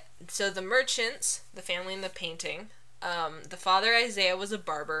that, so the merchants, the family in the painting, the father Isaiah was a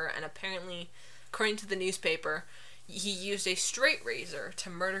barber, and apparently, according to the newspaper, he used a straight razor to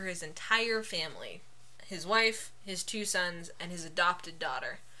murder his entire family. His wife, his 2 sons, and his adopted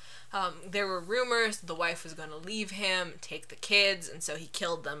daughter. There were rumors the wife was going to leave him, take the kids, and so he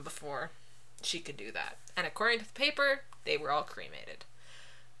killed them before she could do that. And according to the paper, they were all cremated.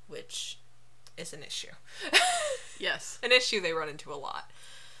 Which is an issue. Yes. An issue they run into a lot.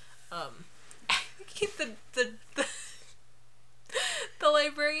 I think the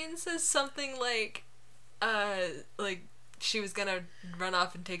librarian says something like she was gonna run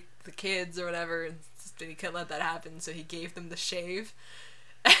off and take the kids or whatever, and he couldn't let that happen, so he gave them the shave.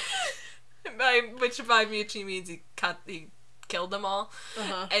 Which by which he means he killed them all.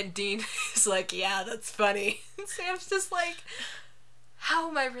 Uh-huh. And Dean is like, yeah, that's funny. And Sam's just like, how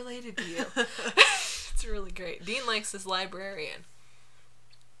am I related to you? It's really great. Dean likes this librarian.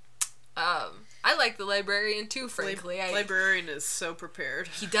 I like the librarian too, frankly. Librarian is so prepared.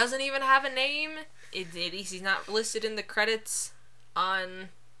 He doesn't even have a name. He's not listed in the credits on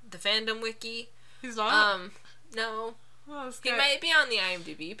the fandom wiki. He's not? No. Well, he might be on the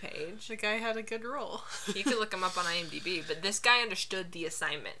IMDb page. The guy had a good role. You could look him up on IMDb, but this guy understood the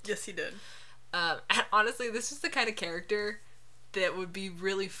assignment. Yes, he did. And honestly, this is the kind of character that would be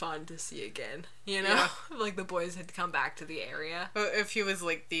really fun to see again. You know? Yeah. Like, the boys had come back to the area. If he was,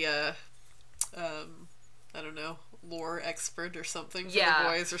 like, the, I don't know, lore expert or something for the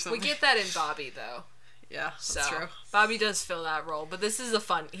boys or something. We get that in Bobby, though. Yeah, that's true. Bobby does fill that role, but this is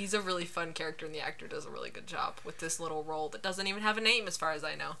he's a really fun character, and the actor does a really good job with this little role that doesn't even have a name as far as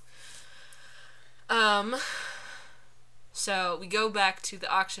I know. So we go back to the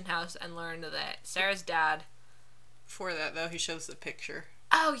auction house and learn that Sarah's dad... Before that, though, he shows the picture.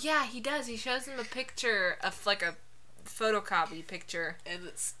 Oh, yeah, he does. He shows him a picture of, like, a photocopy picture. And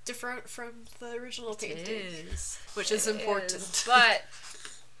it's different from the original painting. It is. Which is important. But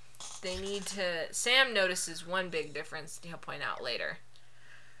they need to... Sam notices one big difference he'll point out later.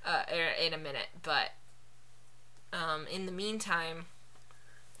 In a minute, but In the meantime,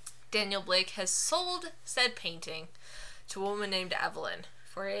 Daniel Blake has sold said painting to a woman named Evelyn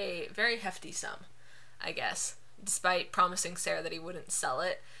for a very hefty sum, I guess, despite promising Sarah that he wouldn't sell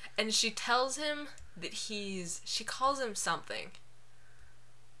it. And she tells him that she calls him something.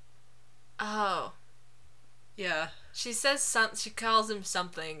 Oh. Yeah. She calls him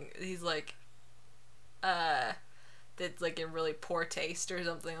something. He's like, that's like in really poor taste or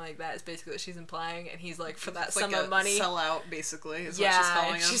something like that. It's basically what she's implying. And he's like, for that sum of money. Sell out, basically, is yeah, what she's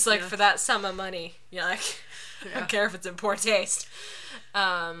calling him. She's like, for that sum of money. You're like, I don't care if it's in poor taste.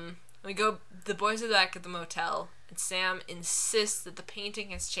 The boys are back at the motel, and Sam insists that the painting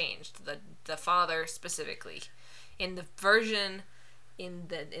has changed. The father specifically. In the version, in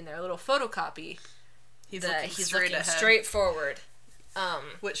their little photocopy, he's looking straight forward.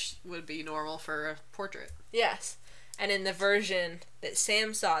 Which would be normal for a portrait. Yes. And in the version that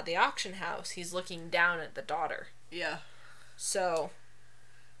Sam saw at the auction house, he's looking down at the daughter. Yeah. So,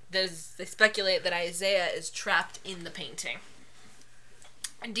 they speculate that Isaiah is trapped in the painting.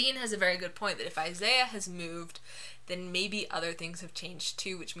 And Dean has a very good point that if Isaiah has moved, then maybe other things have changed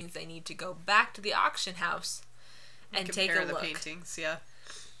too, which means they need to go back to the auction house and take a look. Compare the paintings, yeah.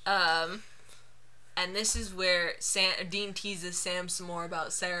 And this is where Dean teases Sam some more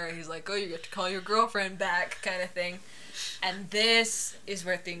about Sarah. He's like, oh, you get to call your girlfriend back, kind of thing. And this is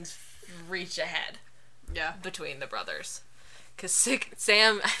where things reach ahead. Yeah. Between the brothers. Because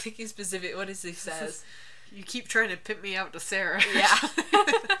Sam, I think he's specific, what does he says? You keep trying to pimp me out to Sarah. Yeah.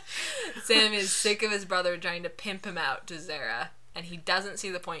 Sam is sick of his brother trying to pimp him out to Sarah. And he doesn't see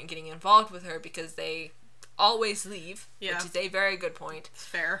the point in getting involved with her because they always leave. Yeah. Which is a very good point. It's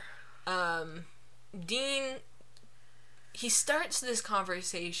fair. Dean, he starts this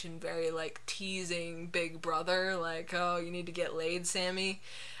conversation very, like, teasing Big Brother, like, oh, you need to get laid, Sammy.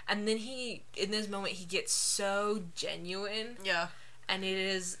 And then in this moment, he gets so genuine. Yeah. And it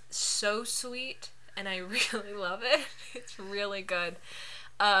is so sweet, and I really love it. It's really good.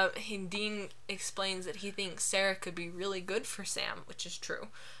 Dean explains that he thinks Sarah could be really good for Sam, which is true.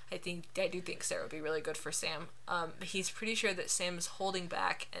 I do think Sarah would be really good for Sam. But he's pretty sure that Sam is holding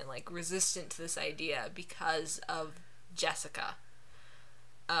back and, like, resistant to this idea because of Jessica.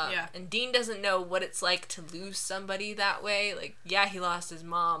 Yeah. And Dean doesn't know what it's like to lose somebody that way. Like, yeah, he lost his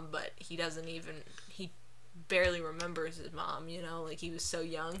mom, but he barely remembers his mom, you know? Like, he was so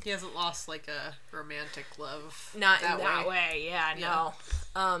young. He hasn't lost, like, a romantic love. Not in that way, yeah, no.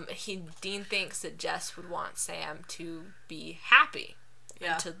 Dean thinks that Jess would want Sam to be happy.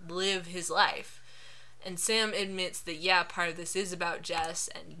 And to live his life. And Sam admits that, yeah, part of this is about Jess,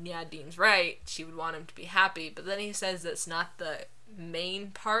 and yeah, Dean's right, she would want him to be happy, but then he says that's not the main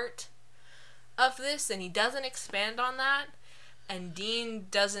part of this, and he doesn't expand on that, and Dean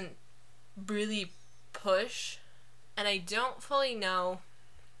doesn't really push, and I don't fully know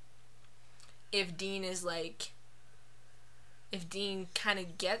if Dean kind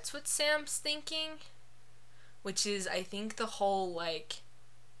of gets what Sam's thinking, which is, I think, the whole, like,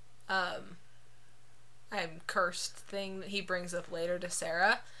 I'm cursed thing that he brings up later to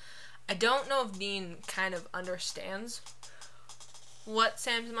Sarah. I don't know if Dean kind of understands what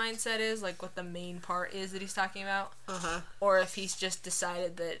Sam's mindset is, like what the main part is that he's talking about. Or if he's just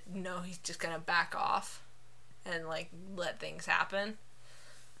decided that, no, he's just gonna back off and, like, let things happen.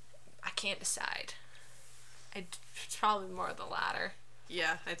 I can't decide. It's probably more the latter.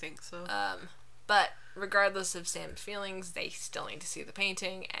 Yeah, I think so. But regardless of Sam's feelings, they still need to see the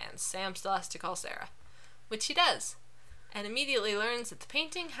painting, and Sam still has to call Sarah. Which he does, and immediately learns that the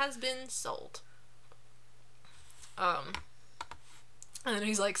painting has been sold. And then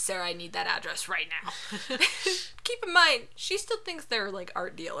he's like, Sarah, I need that address right now. Keep in mind, she still thinks they're, like,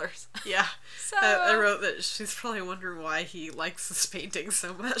 art dealers. Yeah. So I wrote that she's probably wondering why he likes this painting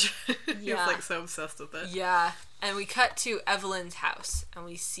so much. He's, like, so obsessed with it. Yeah. And we cut to Evelyn's house, and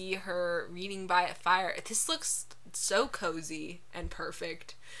we see her reading by a fire. This looks so cozy and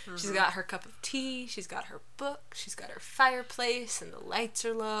perfect. She's got her cup of tea, she's got her book, she's got her fireplace, and the lights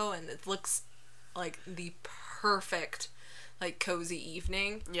are low, and it looks like the perfect, like, cozy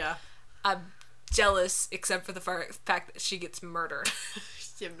evening. Yeah. I'm jealous, except for the fact that she gets murdered.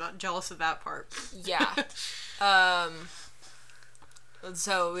 Yeah, I'm not jealous of that part. Yeah. And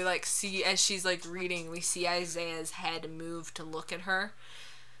so we, like, see, as she's, like, reading, we see Isaiah's head move to look at her.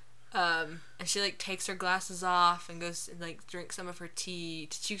 And she, like, takes her glasses off and goes and, like, drinks some of her tea.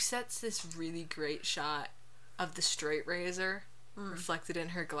 She sets this really great shot of the straight razor reflected in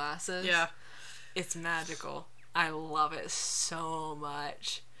her glasses. Yeah. It's magical. I love it so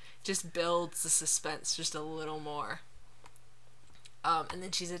much. Just builds the suspense just a little more. And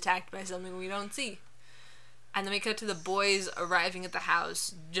then she's attacked by something we don't see. And then we cut to the boys arriving at the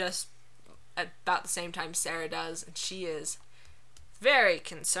house just at about the same time Sarah does, and she is very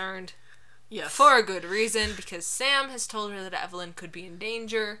concerned. Yes. For a good reason, because Sam has told her that Evelyn could be in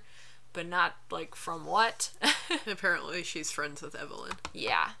danger, but not, like, from what? Apparently she's friends with Evelyn.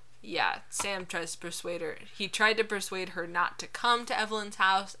 Yeah. Sam tries to persuade her. He tried to persuade her not to come to Evelyn's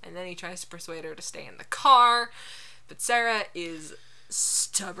house, and then he tries to persuade her to stay in the car. But Sarah is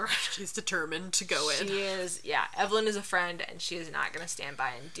stubborn. She's determined to go in. She is, yeah. Evelyn is a friend, and she is not going to stand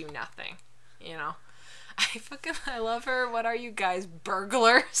by and do nothing. You know? I love her. What are you guys,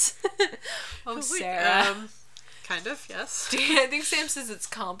 burglars? Oh, Sarah. Kind of, yes. I think Sam says it's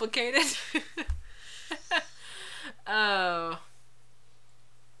complicated. Oh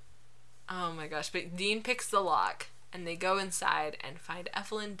my gosh. But Dean picks the lock, and they go inside and find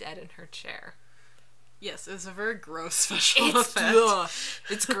Evelyn dead in her chair. Yes, it's a very gross special effect.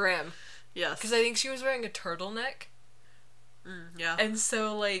 It's grim. Yes. Because I think she was wearing a turtleneck. Yeah. And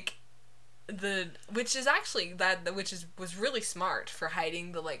so, like, which was really smart for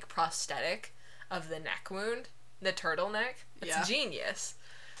hiding the, like, prosthetic of the neck wound, the turtleneck. It's genius.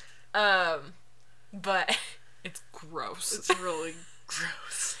 But it's gross. It's really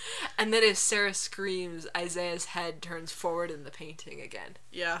gross. And then as Sarah screams, Isaiah's head turns forward in the painting again.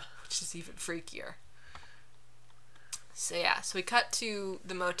 Yeah. Which is even freakier. So we cut to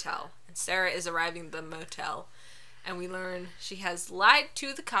the motel, and Sarah is arriving at the motel, and we learn she has lied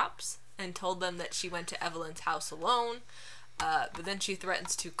to the cops and told them that she went to Evelyn's house alone, but then she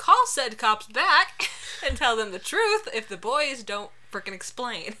threatens to call said cops back and tell them the truth if the boys don't frickin'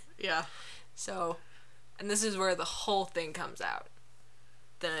 explain. Yeah. So, and this is where the whole thing comes out.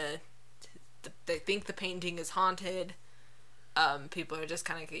 They think the painting is haunted. People are just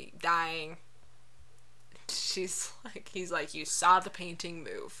kind of dying. He's like, you saw the painting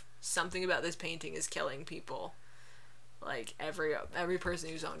move. Something about this painting is killing people. Like, every person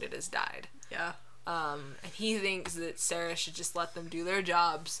who's owned it has died. Yeah. And he thinks that Sarah should just let them do their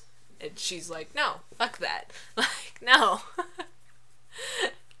jobs. And she's like, no, fuck that. Like, no.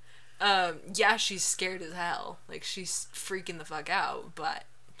 Yeah, she's scared as hell. Like, she's freaking the fuck out, but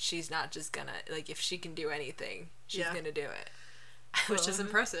she's not just gonna, like, if she can do anything, she's gonna do it. Which is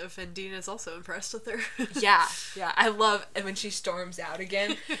impressive, and Dean is also impressed with her. Yeah. I love when she storms out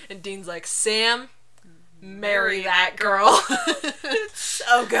again, and Dean's like, Sam, marry that girl. It's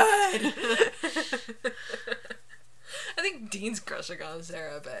so good. I think Dean's crushing on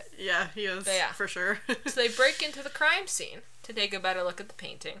Sarah, but... Yeah, he is, for sure. So they break into the crime scene to take a better look at the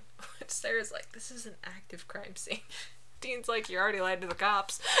painting. Which Sarah's like, this is an active crime scene. Dean's like, you already lied to the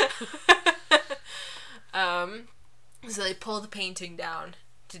cops. So they pull the painting down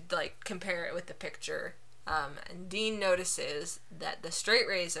to, like, compare it with the picture. And Dean notices that the straight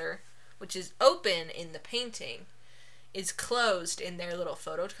razor, which is open in the painting, is closed in their little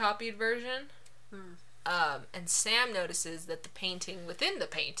photocopied version. And Sam notices that the painting within the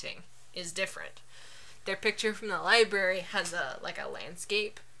painting is different. Their picture from the library has a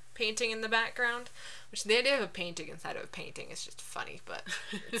landscape painting in the background, which the idea of a painting inside of a painting is just funny, but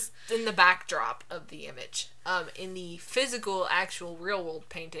it's in the backdrop of the image. In the physical, actual, real-world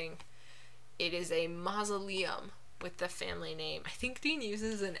painting, it is a mausoleum with the family name. I think Dean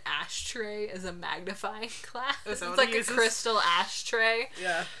uses an ashtray as a magnifying glass. It's like a crystal ashtray.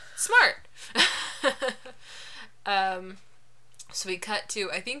 Yeah. Smart. So we cut to,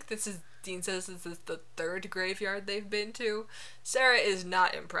 I think Dean says this is the third graveyard they've been to. Sarah is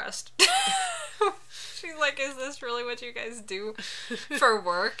not impressed. She's like, is this really what you guys do for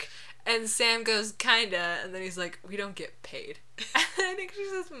work? And Sam goes, kinda, and then he's like, we don't get paid. And I think she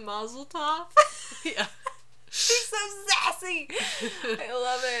says mazel tov. Yeah. She's so sassy. I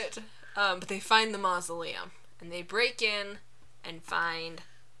love it. But they find the mausoleum, and they break in and find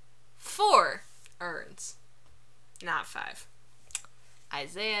 4 urns. Not 5.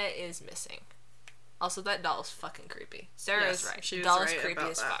 Isaiah is missing. Also, that doll is fucking creepy. Sarah is right. She was doll right is creepy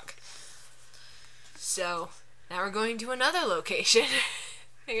about as that. fuck. So, now we're going to another location.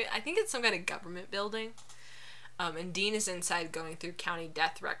 I think it's some kind of government building. And Dean is inside going through county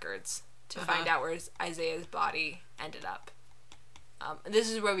death records to find out where Isaiah's body ended up. And this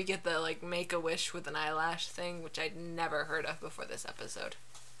is where we get the, like, make-a-wish with an eyelash thing, which I'd never heard of before this episode.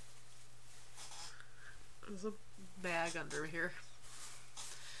 There's a bag under here.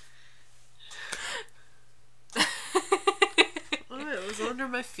 Oh, it was under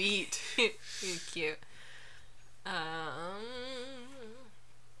my feet. You're cute.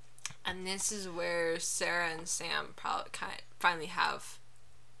 And this is where Sarah and Sam probably finally have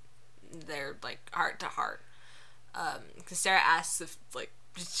their, like, heart to heart. Because Sarah asks if, like,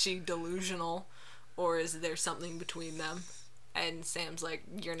 is she delusional, or is there something between them? And Sam's like,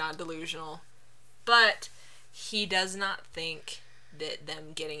 you're not delusional. But he does not think that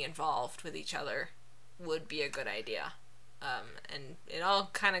them getting involved with each other would be a good idea. And it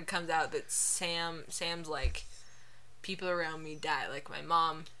all kind of comes out that Sam's like, people around me die. Like, my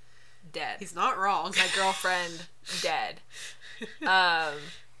mom, dead. He's not wrong. My girlfriend, dead.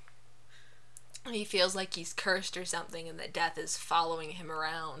 He feels like he's cursed or something and that death is following him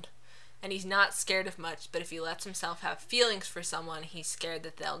around. And he's not scared of much, but if he lets himself have feelings for someone, he's scared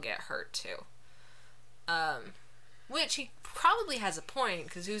that they'll get hurt too. Which he probably has a point,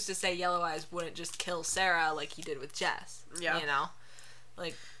 because who's to say Yellow Eyes wouldn't just kill Sarah like he did with Jess? Yeah. You know?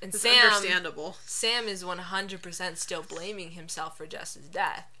 Like, and it's Sam, understandable. Sam is 100% still blaming himself for Jess's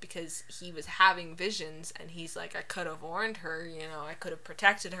death, because he was having visions, and he's like, I could have warned her, you know, I could have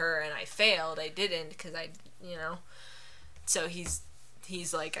protected her, and I failed, I didn't, because you know. So he's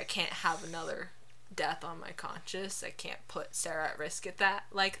like, I can't have another death on my conscience, I can't put Sarah at risk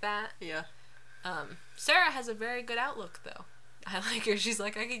like that. Yeah. Sarah has a very good outlook, though. I like her. She's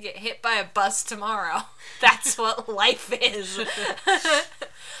like, I could get hit by a bus tomorrow. That's what life is.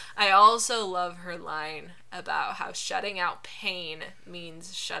 I also love her line about how shutting out pain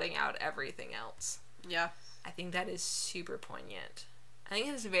means shutting out everything else. Yeah. I think that is super poignant. I think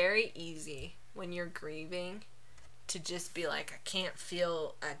it's very easy when you're grieving to just be like, I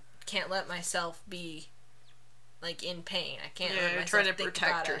can't let myself be, like, in pain. I can't let myself you're trying to think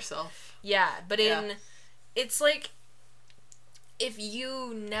protect about yourself. it. Yeah, but it's like, if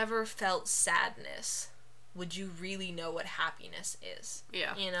you never felt sadness, would you really know what happiness is?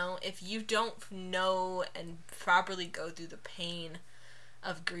 Yeah. You know, if you don't know and properly go through the pain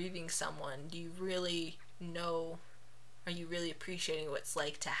of grieving someone, do you really know, are you really appreciating what it's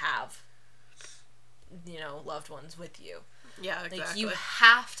like to have, you know, loved ones with you? Yeah, exactly. Like, you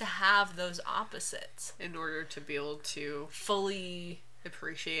have to have those opposites in order to be able to fully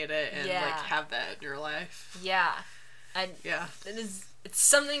appreciate it and, like, have that in your life. Yeah. And yeah. It's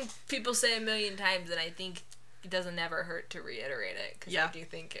something people say a million times, and I think it doesn't ever hurt to reiterate it, because I do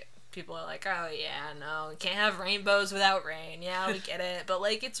think people are like, oh yeah, no, we can't have rainbows without rain. Yeah, we get it, but,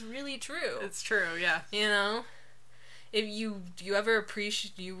 like, it's really true. It's true, yeah. You know, if you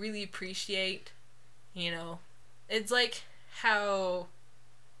really appreciate, you know, it's like how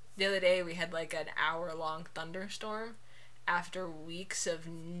the other day we had, like, an hour-long thunderstorm after weeks of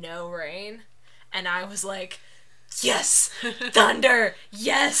no rain, and I was like, yes, thunder,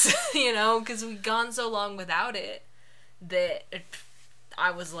 yes, you know, because we'd gone so long without it that I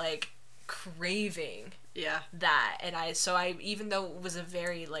was, like, craving that, and I even though it was a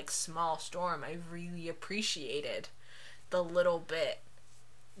very, like, small storm, I really appreciated the little bit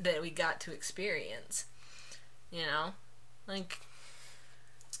that we got to experience, you know, like,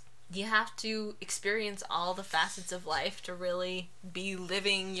 you have to experience all the facets of life to really be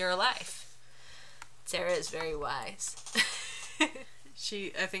living your life. Sarah is very wise. I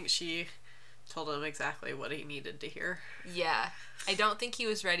think she told him exactly what he needed to hear. Yeah. I don't think he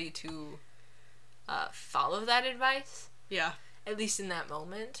was ready to follow that advice. Yeah. At least in that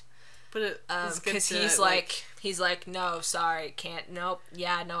moment. But it was good because he's like, no, sorry, can't, nope,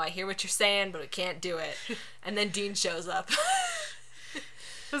 yeah, no, I hear what you're saying, but I can't do it. And then Dean shows up.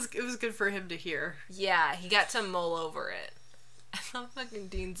 It was good for him to hear. Yeah, he got to mull over it. I love fucking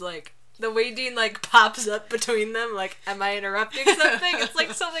Dean's, like, the way Dean, like, pops up between them, like, am I interrupting something? It's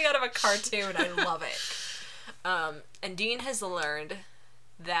like something out of a cartoon. I love it. And Dean has learned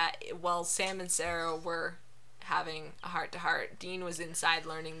that while Sam and Sarah were having a heart-to-heart, Dean was inside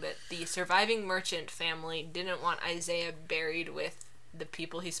learning that the surviving merchant family didn't want Isaiah buried with the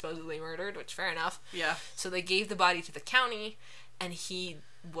people he supposedly murdered, which, fair enough. Yeah. So they gave the body to the county, and he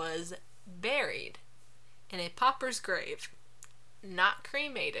was buried in a pauper's grave, not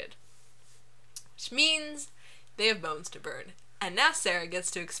cremated. Which means they have bones to burn. And now Sarah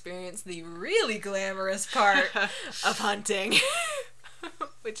gets to experience the really glamorous part of hunting.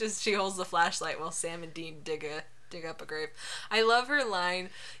 Which is she holds the flashlight while Sam and Dean dig up a grave. I love her line,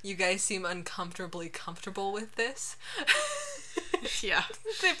 you guys seem uncomfortably comfortable with this. Yeah.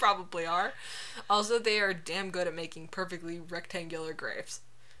 They probably are. Also, they are damn good at making perfectly rectangular graves.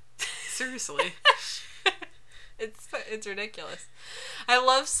 Seriously. It's ridiculous. I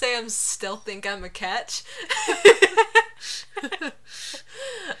love Sam's still think I'm a catch.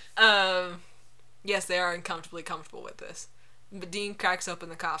 Yes, they are uncomfortably comfortable with this. But Dean cracks open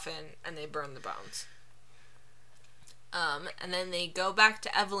the coffin and they burn the bones. And then they go back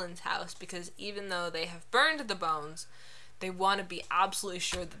to Evelyn's house because even though they have burned the bones, they want to be absolutely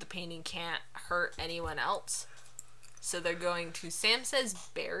sure that the painting can't hurt anyone else. So they're going to, Sam says,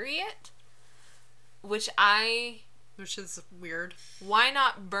 bury it. Which is weird. Why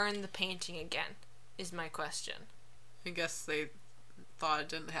not burn the painting again, is my question. I guess they thought it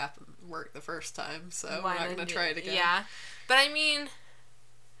didn't work the first time, so we're not going to try it again. Yeah. But I mean,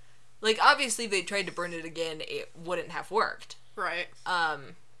 like, obviously if they tried to burn it again, it wouldn't have worked. Right.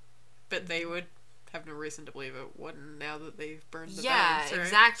 But they would have no reason to believe it wouldn't now that they've burned the bones, right?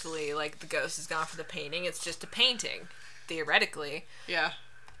 Exactly. Like, the ghost has gone for the painting. It's just a painting, theoretically. Yeah.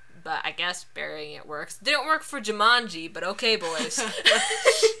 But I guess burying it works. Didn't work for Jumanji, but okay, boys.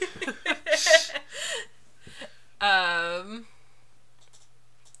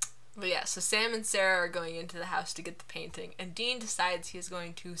 But yeah, so Sam and Sarah are going into the house to get the painting, and Dean decides he is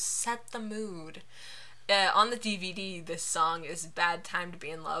going to set the mood. On the DVD, this song is Bad Time to Be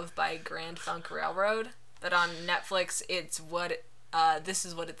in Love by Grand Funk Railroad. But on Netflix, it's This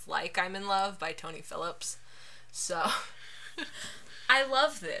Is What It's Like, I'm in Love by Tony Phillips. So, I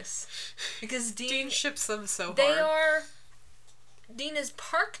love this. Because Dean ships them so hard. Dean is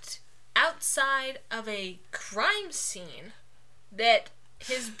parked outside of a crime scene that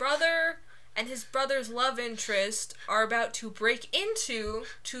his brother and his brother's love interest are about to break into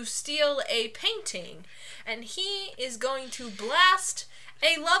to steal a painting, and he is going to blast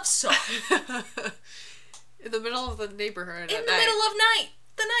a love song in the middle of the neighborhood. In the middle of night.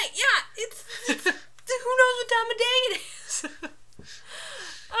 The night, yeah. It's who knows what time of day it is.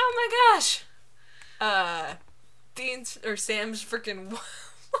 Oh my gosh. Sam's freaking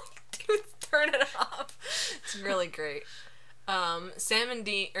dude, turn it off. It's really great. Sam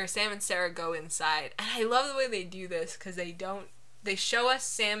and Sarah go inside, and I love the way they do this because they show us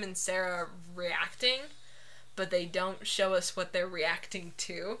Sam and Sarah reacting, but they don't show us what they're reacting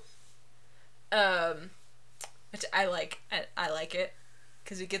to. Which I like. I like it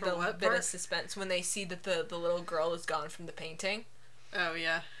because we get the bit of suspense when they see that the little girl is gone from the painting. Oh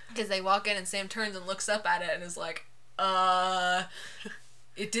yeah. Because they walk in and Sam turns and looks up at it and is like,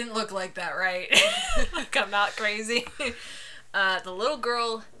 it didn't look like that, right? Like, I'm not crazy. The little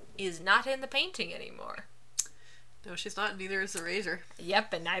girl is not in the painting anymore. No, she's not. Neither is the razor.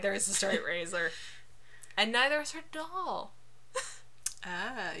 Yep, and neither is the straight razor. And neither is her doll.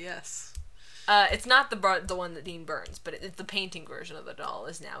 Ah, yes. It's not the one that Dean burns, but it's the painting version of the doll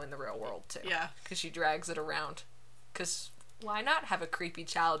is now in the real world, too. Yeah. Because she drags it around. Because why not have a creepy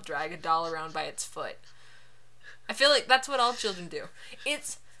child drag a doll around by its foot? I feel like that's what all children do.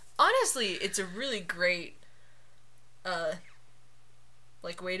 Honestly, it's a really great,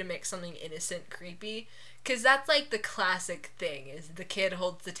 way to make something innocent creepy. Because that's, the classic thing, is the kid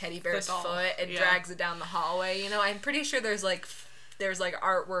holds the teddy bear's foot and drags it down the hallway, I'm pretty sure there's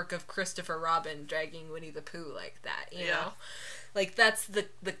artwork of Christopher Robin dragging Winnie the Pooh like that, you know? That's the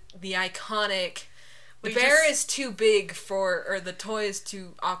iconic... The bear is too big or the toy is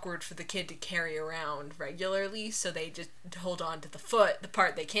too awkward for the kid to carry around regularly, so they just hold on to the foot, the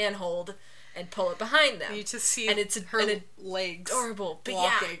part they can hold, and pull it behind them. You just see her legs adorable, but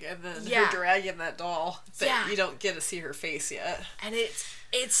walking, and then her dragging that doll, but you don't get to see her face yet. And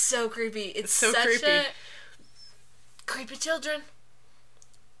it's so creepy. It's so such creepy. Creepy children.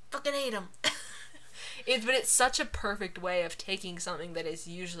 Fucking hate them. But it's such a perfect way of taking something that is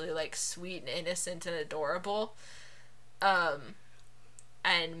usually sweet and innocent and adorable, and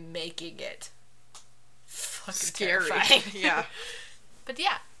making it fucking scary. Terrifying. Yeah. But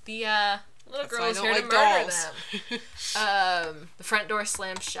yeah, the little girl is here to murder them. The front door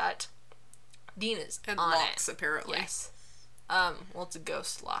slams shut. Dean is and on locks it. Apparently. Yes. Well, it's a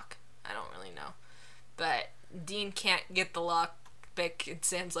ghost lock. I don't really know, but Dean can't get the lock back, and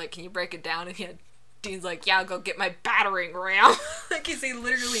Sam's like, "Can you break it down?" And Dean's like, "Yeah, I'll go get my battering ram." Because he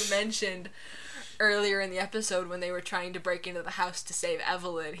literally mentioned earlier in the episode when they were trying to break into the house to save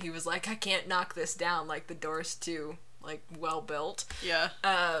Evelyn, he was like, "I can't knock this down, the door's too, well built." Yeah.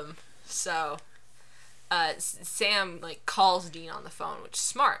 So, Sam, calls Dean on the phone, which is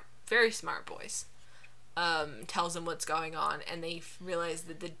smart. Very smart, boys. Tells him what's going on, and they realize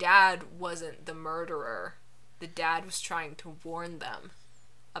that the dad wasn't the murderer. The dad was trying to warn them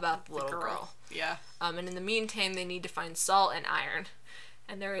about the little girl. Yeah. And in the meantime, they need to find salt and iron.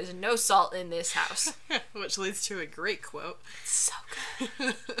 And there is no salt in this house. Which leads to a great quote. It's so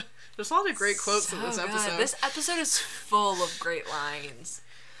good. There's a lot of great quotes in this episode. This episode is full of great lines.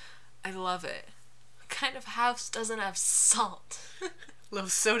 I love it. What kind of house doesn't have salt? Low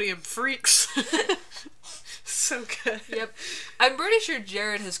sodium freaks. So good. Yep. I'm pretty sure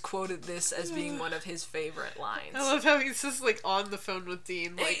Jared has quoted this as being one of his favorite lines. I love how he's just on the phone with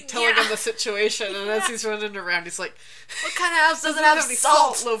Dean, telling him the situation, and as he's running around, he's like, "What kind of house doesn't have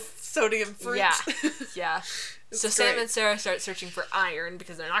salt? Low sodium fruit." Yeah. So great. Sam and Sarah start searching for iron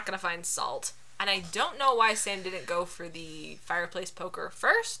because they're not going to find salt. And I don't know why Sam didn't go for the fireplace poker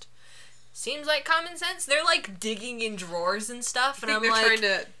first. Seems like common sense. They're, like, digging in drawers and stuff, and I'm like... they're trying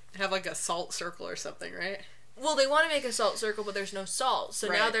to have, like, a salt circle or something, right? Well, they want to make a salt circle, but there's no salt, so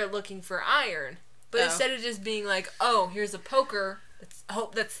now they're looking for iron. But instead of just being like, oh, here's a poker,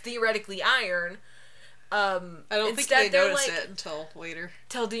 that's theoretically iron... I don't think they noticed it until later.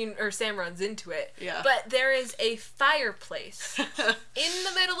 Till Dean or Sam runs into it. Yeah. But there is a fireplace in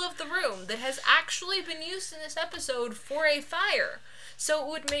the middle of the room that has actually been used in this episode for a fire. So it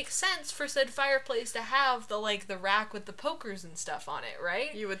would make sense for said fireplace to have the rack with the pokers and stuff on it,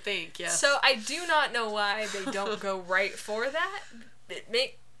 right? You would think, yes. So I do not know why they don't go right for that. It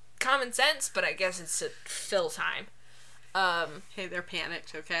make common sense, but I guess it's to fill time. Hey, they're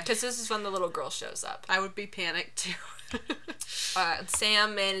panicked, okay? Because this is when the little girl shows up. I would be panicked, too.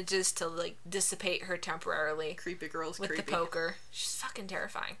 Sam manages to, dissipate her temporarily. Creepy girl's with creepy. The poker. She's fucking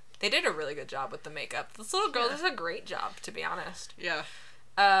terrifying. They did a really good job with the makeup. This little girl does a great job, to be honest. Yeah.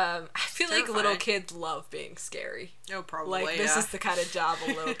 I feel like little kids love being scary. Oh, probably, this is the kind of job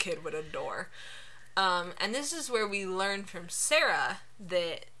a little kid would adore. And this is where we learn from Sarah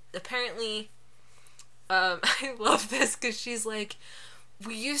that apparently... I love this because she's like,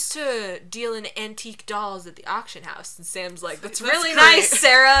 we used to deal in antique dolls at the auction house. And Sam's like, that's really nice,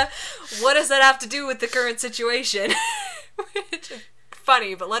 Sarah. What does that have to do with the current situation? Which is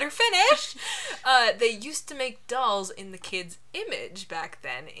funny, but let her finish. They used to make dolls in the kids' image back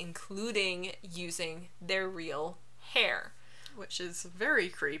then, including using their real hair. Which is very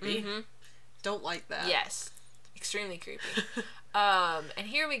creepy. Mm-hmm. Don't like that. Yes. Extremely creepy. And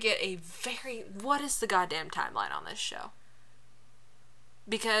here we get a what is the goddamn timeline on this show?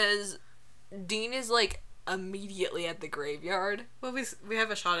 Because Dean is, immediately at the graveyard. Well, we have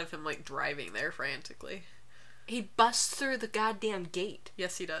a shot of him, driving there frantically. He busts through the goddamn gate.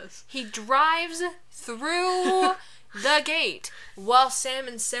 Yes, he does. He drives through the gate while Sam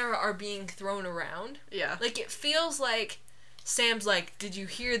and Sarah are being thrown around. Yeah. It feels like Sam's like, did you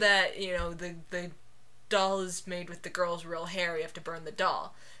hear that, the doll is made with the girl's real hair, you have to burn the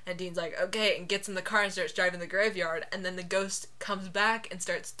doll. And Dean's like, okay, and gets in the car and starts driving the graveyard, and then the ghost comes back and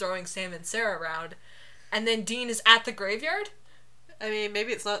starts throwing Sam and Sarah around, and then Dean is at the graveyard? I mean,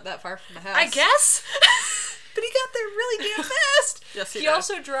 maybe it's not that far from the house. I guess? But he got there really damn fast! Yes, he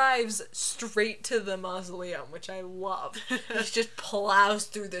also drives straight to the mausoleum, which I love. He just plows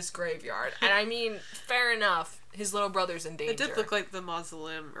through this graveyard. And I mean, fair enough, his little brother's in danger. It did look like the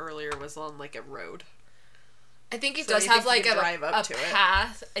mausoleum earlier was on, a road. I think it does have, a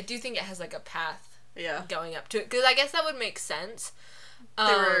path. I do think it has, a path going up to it. Because I guess that would make sense. They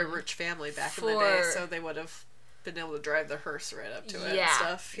were a rich family back in the day, so they would have been able to drive the hearse right up to it and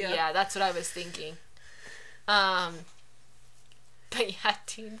stuff. Yeah, that's what I was thinking. But yeah,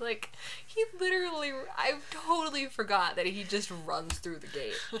 Dean, he literally... I totally forgot that he just runs through the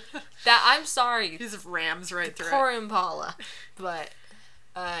gate. I'm sorry. He just rams right through it. Poor Impala. But...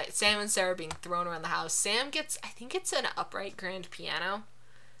 Sam and Sarah being thrown around the house. Sam gets, I think it's an upright grand piano,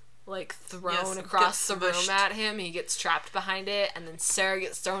 thrown across the room at him. He gets trapped behind it, and then Sarah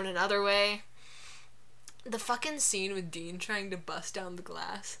gets thrown another way. The fucking scene with Dean trying to bust down the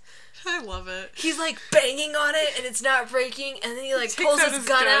glass. I love it. He's, banging on it, and it's not breaking, and then he, pulls his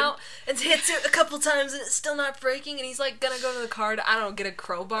gun out and hits it a couple times, and it's still not breaking, and he's, gonna go to the car to, I don't know, get a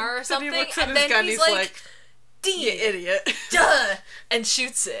crowbar or something, and then he's like... Dean, you idiot. Duh! And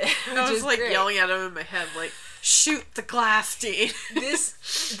shoots it. I was yelling at him in my head, shoot the glass, Dean. This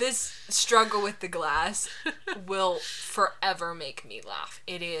struggle with the glass will forever make me laugh.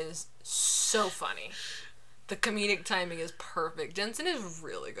 It is so funny. The comedic timing is perfect. Jensen is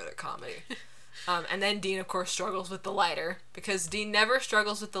really good at comedy. And then Dean, of course, struggles with the lighter, because Dean never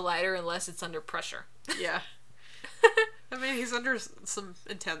struggles with the lighter unless it's under pressure. Yeah. I mean, he's under some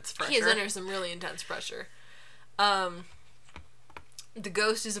intense pressure. He is under some really intense pressure. The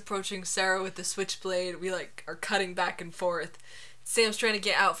ghost is approaching Sarah with the switchblade. We, are cutting back and forth. Sam's trying to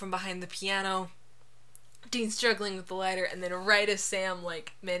get out from behind the piano. Dean's struggling with the lighter, and then right as Sam,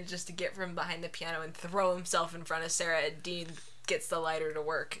 manages to get from behind the piano and throw himself in front of Sarah, Dean gets the lighter to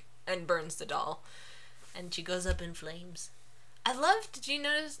work and burns the doll. And she goes up in flames. Did you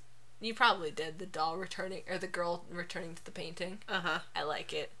notice? You probably did, the doll returning, or the girl returning to the painting. Uh-huh. I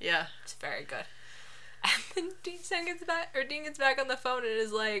like it. Yeah. It's very good. And then Dean gets back on the phone and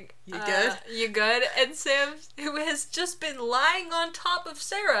is like, You good? You good? And Sam, who has just been lying on top of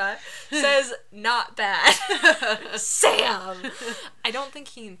Sarah, says, not bad. Sam! I don't think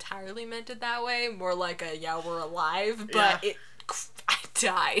he entirely meant it that way. More like we're alive. But I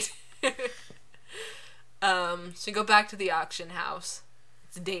died. So we go back to the auction house.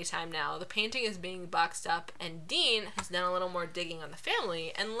 It's daytime now. The painting is being boxed up, and Dean has done a little more digging on the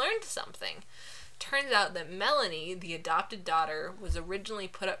family and learned something. Turns out that Melanie, the adopted daughter, was originally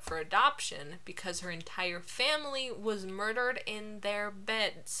put up for adoption because her entire family was murdered in their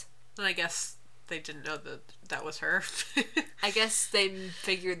beds. And I guess they didn't know that was her. I guess they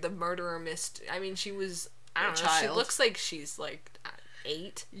figured the murderer missed. I mean, she was, I don't know, child. she looks like she's like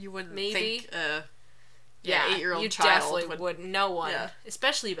 8. You wouldn't maybe. think, 8-year-old you child definitely would. No one,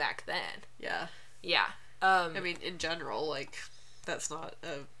 especially back then. Yeah. Yeah. I mean, in general, like, that's not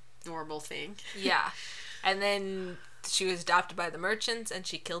a normal thing. Yeah. And then she was adopted by the merchants, and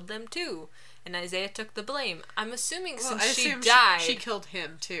she killed them too. And Isaiah took the blame. I'm assuming she died... She killed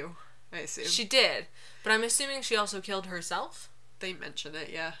him too, I assume. She did. But I'm assuming she also killed herself? They mention it,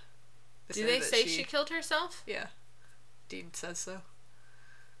 yeah. Do they say she killed herself? Yeah. Dean says so.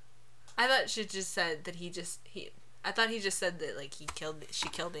 I thought she just said that I thought he just said that, like, she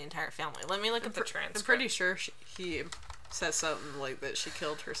killed the entire family. Let me look at the transcript. I'm pretty sure he says something like that she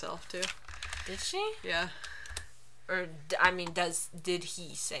killed herself too. Did she? Yeah. Or, I mean, did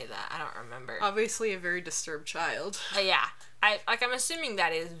he say that? I don't remember. Obviously a very disturbed child. Yeah. I'm assuming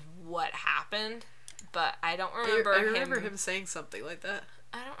that is what happened, but I don't remember I remember him saying something like that.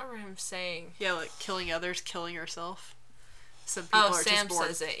 I don't remember him saying... Yeah, like, killing others, killing herself. Some people are Sam just born...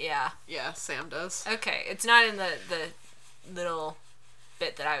 says it, yeah. Yeah, Sam does. Okay, it's not in the little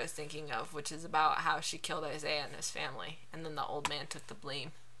bit that I was thinking of, which is about how she killed Isaiah and his family, and then the old man took the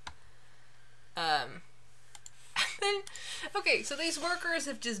blame. Okay, so these workers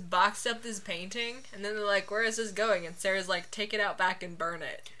have just boxed up this painting, and then they're like, where is this going? And Sarah's like, take it out back and burn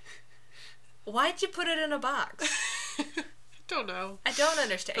it. Why'd you put it in a box? Don't know. I don't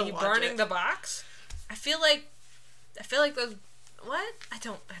understand. Are you burning the box? I feel like those... What? I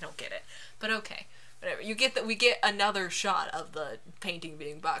don't get it. But okay. Whatever. We get another shot of the painting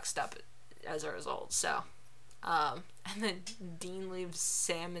being boxed up as a result, so... and then Dean leaves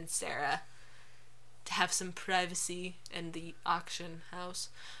Sam and Sarah to have some privacy in the auction house.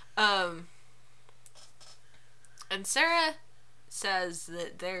 And Sarah says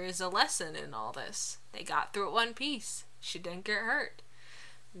that there is a lesson in all this. They got through it one piece. She didn't get hurt.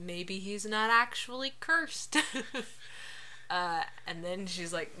 Maybe he's not actually cursed. And then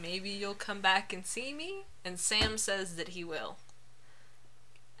she's like, maybe you'll come back and see me? And Sam says that he will.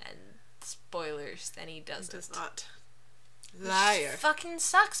 And spoilers, then he doesn't. He does not. Liar. Which fucking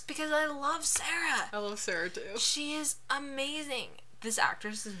sucks because I love Sarah. I love Sarah too. She is amazing. This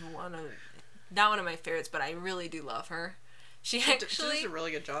actress is not one of my favorites, but I really do love her. She does a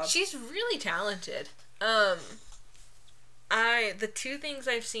really good job. She's really talented. The two things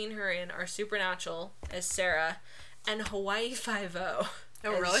I've seen her in are Supernatural as Sarah and Hawaii Five-0.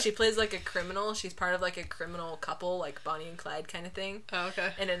 Oh, really? She plays like a criminal. She's part of like a criminal couple, like Bonnie and Clyde kind of thing. Oh,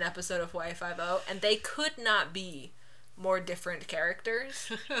 okay. In an episode of Hawaii Five-0, and they could not be more different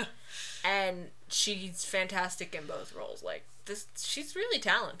characters. And she's fantastic in both roles. Like this, she's really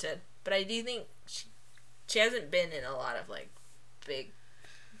talented. But I do think she hasn't been in a lot of like big,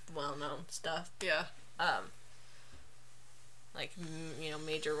 well-known stuff. Yeah. Like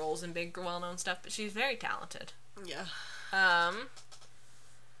major roles in big, well-known stuff. But she's very talented. Yeah.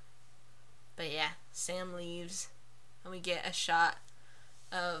 But yeah, Sam leaves, and we get a shot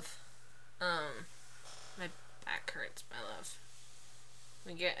of, my back hurts, my love.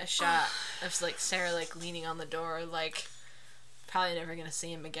 We get a shot of, like, Sarah, like, leaning on the door, like, probably never gonna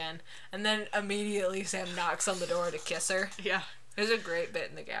see him again. And then immediately Sam knocks on the door to kiss her. Yeah. There's a great bit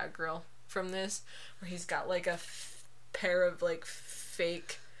in the gag reel from this, where he's got, like, a pair of, like,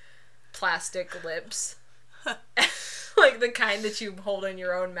 fake plastic lips. Like the kind that you hold in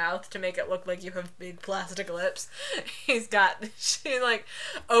your own mouth to make it look like you have big plastic lips. She like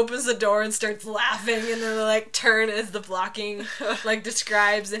opens the door and starts laughing, and then like turn as the blocking like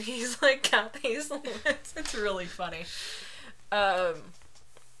describes, and he's like got these lips. It's really funny. And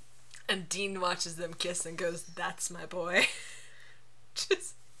Dean watches them kiss and goes, "That's my boy."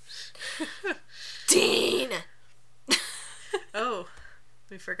 Just Dean. Oh,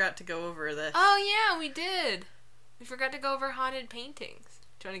 we forgot to go over this. Oh yeah, we did. We forgot to go over haunted paintings.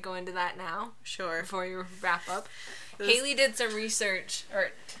 Do you want to go into that now? Sure. Before you wrap up. Haley did some research,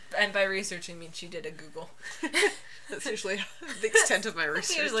 and by research I mean she did a Google. That's usually the extent of my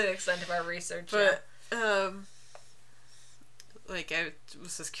research. That's usually the extent of our research. But like I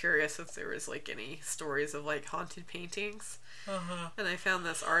was just curious if there was like any stories of like haunted paintings. And I found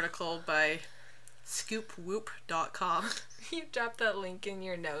this article by scoopwhoop.com. You dropped that link in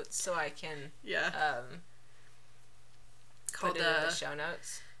your notes so I can called put it in the show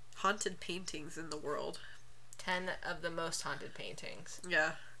notes. Haunted Paintings in the World. 10 of the most haunted paintings.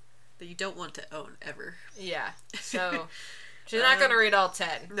 Yeah. That you don't want to own ever. Yeah. So, she's not going to read all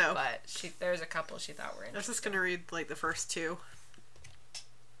 10. No. But there's a couple she thought were interesting. I was just going to read, like, the first 2.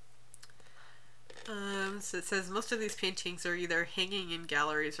 So it says, most of these paintings are either hanging in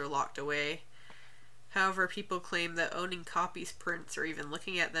galleries or locked away. However, people claim that owning copies, prints, or even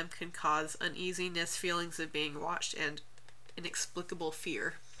looking at them can cause uneasiness, feelings of being watched, and inexplicable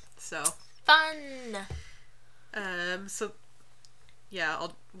fear. So... Fun! So... Yeah,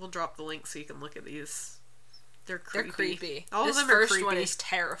 we'll drop the link so you can look at these. They're creepy. All of them are creepy. This first one is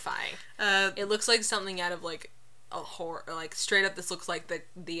terrifying. It looks like something out of, like, a horror... Like, straight up, this looks like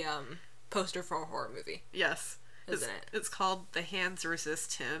the poster for a horror movie. Yes. Isn't it? It's called The Hands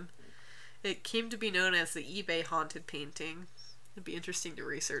Resist Him. It came to be known as the eBay haunted painting. It'd be interesting to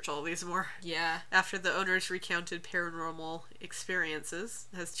research all these more. Yeah. After the owners recounted paranormal experiences,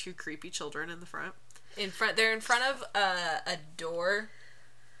 it has 2 creepy children in the front. They're in front of a door,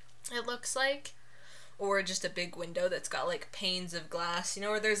 it looks like, or just a big window that's got, like, panes of glass. You know,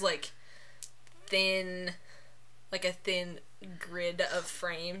 where there's, like, a thin grid of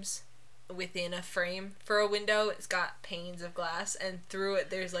frames within a frame for a window. It's got panes of glass, and through it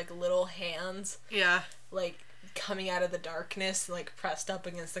there's, like, little hands. Yeah. Like, coming out of the darkness, like, pressed up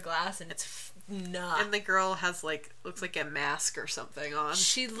against the glass, and it's not. And the girl has, like, looks like a mask or something on.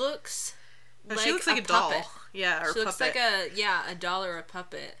 She looks... she looks like a puppet. doll. Yeah, or she looks puppet. like a doll or a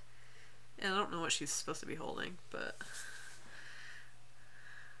puppet. And I don't know what she's supposed to be holding, but...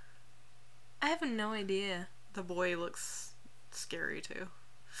 I have no idea. The boy looks scary, too.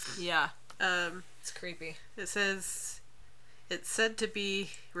 Yeah. It's creepy. It says... It's said to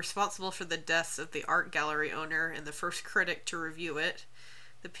be responsible for the deaths of the art gallery owner and the first critic to review it.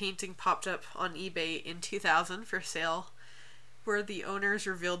 The painting popped up on eBay in 2000 for sale, where the owners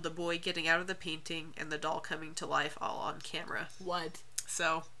revealed the boy getting out of the painting and the doll coming to life all on camera. What?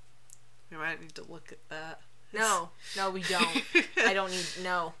 So, we might need to look at that. No, we don't. I don't need...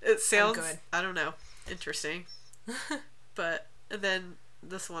 No. It sounds... I'm good. I don't know. Interesting. But, and then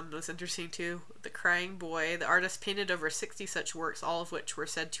this one was interesting too. The Crying Boy. The artist painted over 60 such works, all of which were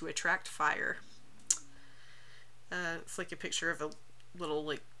said to attract fire. It's like a picture of a little,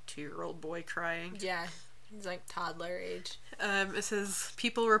 like, 2-year-old boy crying. Yeah. He's like toddler age. It says,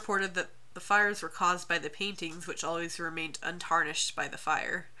 people reported that the fires were caused by the paintings, which always remained untarnished by the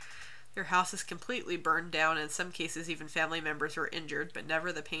fire. Their house is completely burned down. In some cases, even family members were injured, but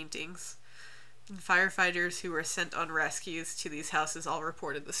never the paintings. And firefighters who were sent on rescues to these houses all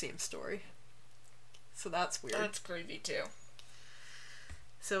reported the same story. So that's weird. That's creepy, too.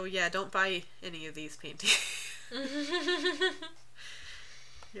 So, yeah, don't buy any of these paintings.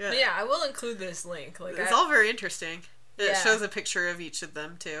 Yeah, I will include this link. Like, it's all very interesting. It shows a picture of each of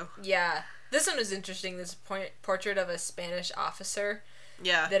them, too. Yeah. This one was interesting. This portrait of a Spanish officer.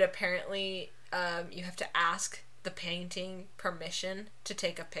 Yeah. That apparently you have to ask the painting permission to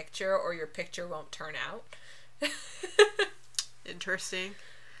take a picture or your picture won't turn out. Interesting.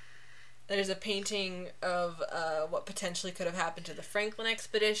 There's a painting of what potentially could have happened to the Franklin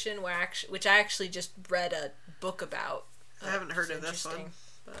expedition, which I actually just read a book about. I haven't heard of this one.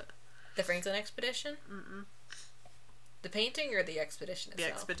 But the Franklin expedition? Mm-mm. The painting or the expedition itself?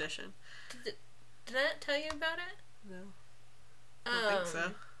 The expedition. Did I not tell you about it? No. I don't think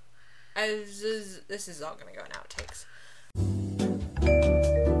so. This is all going to go in outtakes.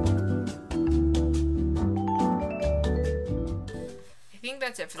 I think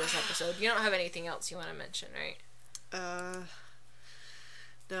that's it for this episode. You don't have anything else you want to mention, right?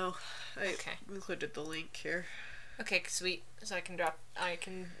 No. I Okay. included the link here. Okay, sweet. So I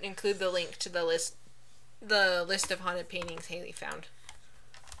can include the link to the list of haunted paintings Haley found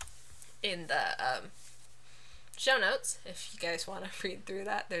in the show notes. If you guys want to read through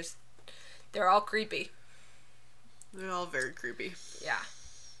that, they're all creepy. They're all very creepy. Yeah.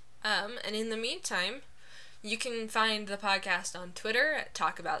 And in the meantime, you can find the podcast on Twitter at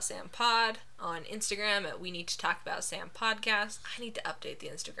TalkAboutSamPod, on Instagram at We Need to Talk About Sam Podcast. I need to update the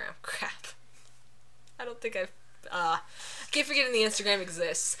Instagram. Crap. I don't think I've I keep forgetting the Instagram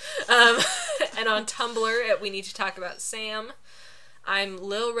exists. And on Tumblr at We Need to Talk About Sam. I'm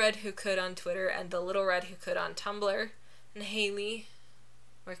Lil Red Who Could on Twitter and the Little Red Who Could on Tumblr. And Haley,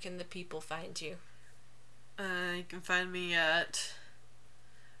 where can the people find you? You can find me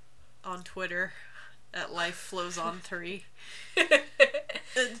on Twitter at LifeFlowsOn3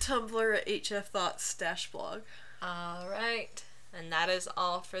 and Tumblr at HF Thoughts _blog. All right. And that is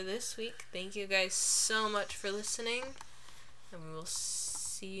all for this week. Thank you guys so much for listening. And we will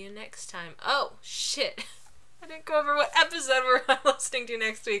see you next time. Oh, shit. I didn't go over what episode we're listening to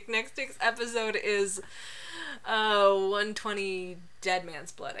next week. Next week's episode is 120 Dead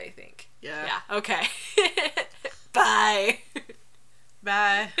Man's Blood, I think. Yeah. Yeah, okay. Bye.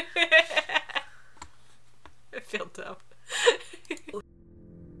 Bye. I feel dumb.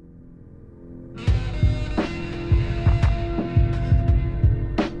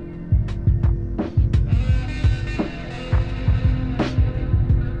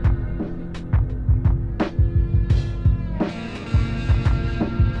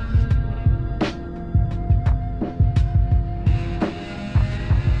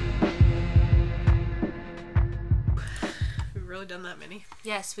 Done that many.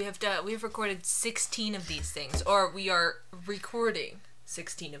 Yes, we've recorded 16 of these things, or we are recording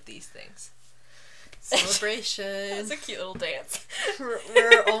 16 of these things. Celebration. That's a cute little dance.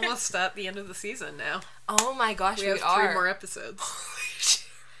 We're almost at the end of the season now. Oh my gosh, we have are. 3 more episodes.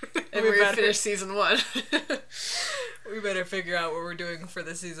 And we're finished season 1. We better figure out what we're doing for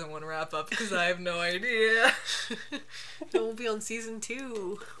the season 1 wrap up, because I have no idea. We'll be on season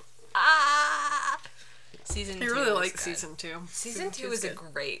 2. Season 2. I really like season 2. Season 2 is a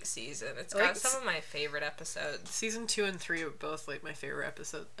great season. It's got some of my favorite episodes. Season 2 and 3 are both like my favorite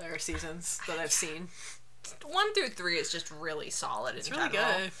episodes or seasons that I've seen. 1 through 3 is just really solid. It's really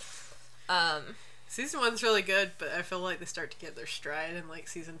good. Season 1's really good, but I feel like they start to get their stride in like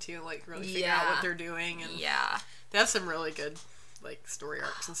season 2 and like really figure out what they're doing, and they have some really good like story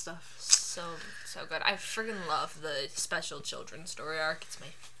arcs and stuff. So good. I friggin' love the special children story arc. It's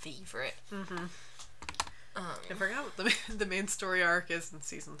my favorite. I forgot what the main story arc is in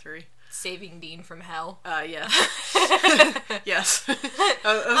season 3. Saving Dean from hell. Yes. Yes.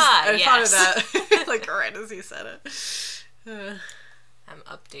 I thought of that like right as you said it. I'm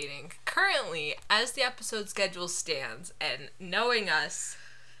updating. Currently, as the episode schedule stands, and knowing us,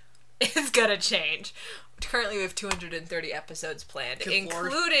 it's gonna change. Currently, we have 230 episodes planned,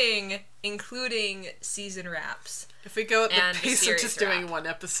 including season wraps. If we go at the pace of just doing 1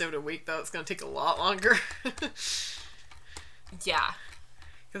 episode a week, though, it's going to take a lot longer. Yeah.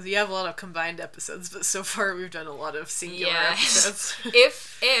 Because we have a lot of combined episodes, but so far we've done a lot of singular episodes.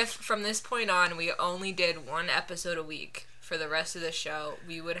 If from this point on we only did 1 episode a week for the rest of the show,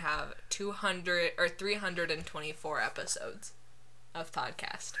 we would have 200 or 324 episodes of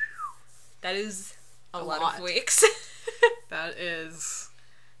podcast. That is a lot of weeks. That is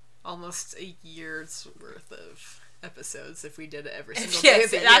almost a year's worth of episodes if we did it every single day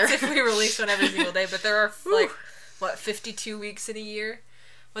of the year. That's if we release one every single day, but there are like 52 weeks in a year?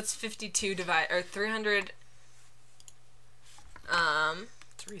 What's 52 divided or 300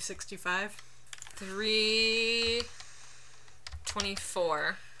 365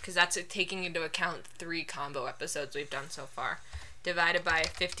 324, because that's taking into account 3 combo episodes we've done so far, divided by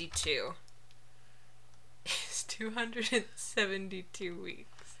 52 is 272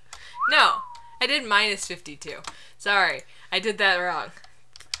 weeks. No, I did minus 52. Sorry, I did that wrong.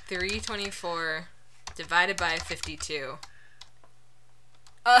 324 divided by 52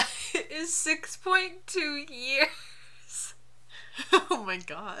 is 6.2 years. Oh my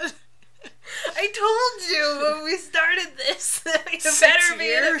god. I told you when we started this that you better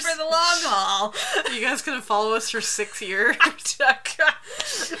be in it for the long haul. You guys gonna follow us for 6 years?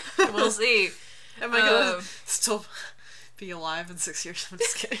 We'll see. Am I gonna still be alive in 6 years? I'm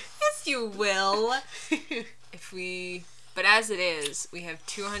just kidding. Yes, you will. But as it is, we have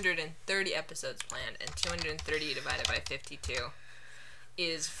 230 episodes planned, and 230 divided by 52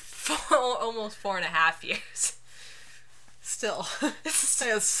 is almost 4.5 years. Still.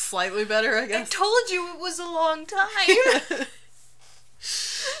 It's slightly better, I guess. I told you it was a long time.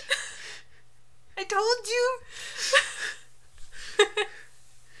 I told you.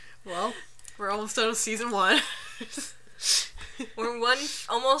 Well, we're almost done with season 1. We're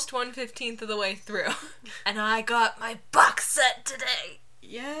almost 1/15 of the way through. And I got my box set today.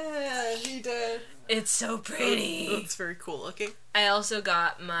 Yeah, he did. It's so pretty. It's very cool looking. I also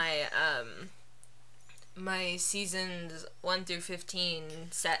got my my seasons 1 through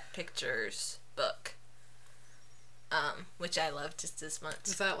 15 set pictures book. Which I love just as much.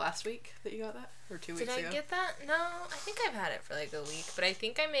 Was that last week that you got that? Or 2 weeks ago? Did I get that? No, I think I've had it for like a week, but I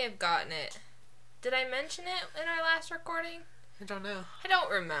think I may have gotten it. Did I mention it in our last recording? I don't know. I don't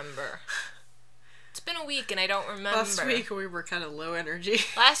remember. It's been a week and I don't remember. Last week we were kind of low energy.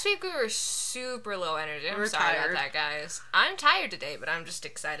 Last week we were super low energy. I'm sorry about that, guys. I'm tired today, but I'm just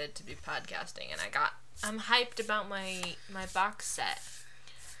excited to be podcasting, and I'm hyped about my box set.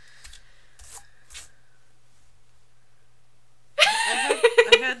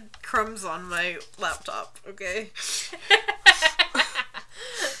 I had crumbs on my laptop, okay?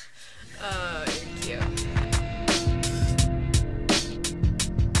 Oh, you're cute.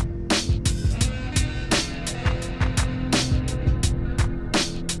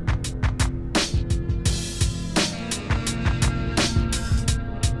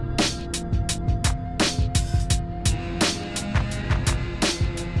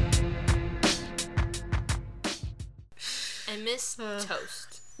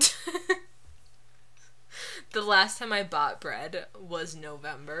 The last time I bought bread was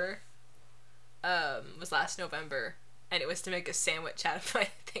November. Was last November. And it was to make a sandwich out of my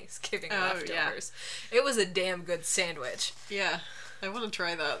Thanksgiving leftovers. Yeah. It was a damn good sandwich. Yeah. I want to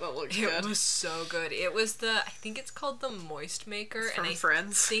try that. That looks good. It was so good. It was I think it's called the Moist Maker. It's from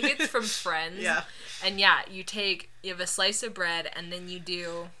Friends. I think it's from Friends. Yeah. And yeah, you have a slice of bread, and then you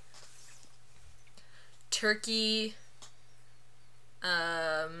do turkey.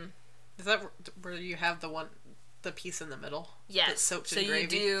 Is that where you have the piece in the middle? Yes. That's soaked in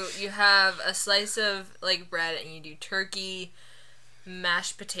gravy? You have a slice of, like, bread, and you do turkey,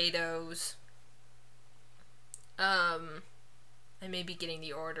 mashed potatoes, I may be getting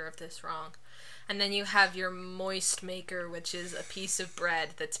the order of this wrong. And then you have your Moist Maker, which is a piece of bread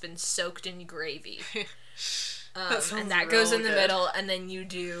that's been soaked in gravy. And that goes in the middle, and then you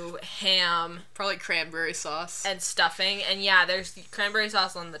do ham. Probably cranberry sauce. And stuffing. And yeah, there's cranberry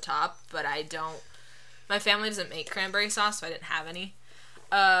sauce on the top, but I don't. My family doesn't make cranberry sauce, so I didn't have any.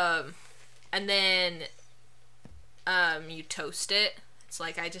 And then you toast it. It's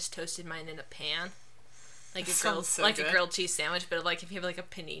like I just toasted mine in a pan. Like a grilled cheese sandwich, but like if you have like a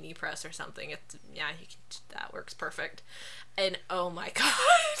panini press or something, that works perfect. And oh my god.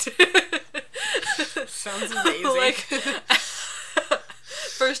 Sounds amazing.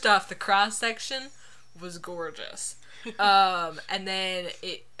 First off, the cross section was gorgeous. And then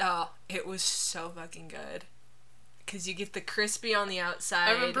it was so fucking good. Because you get the crispy on the outside.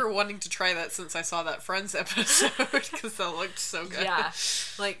 I remember wanting to try that since I saw that Friends episode, because that looked so good. Yeah,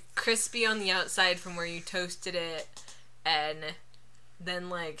 like crispy on the outside from where you toasted it, and then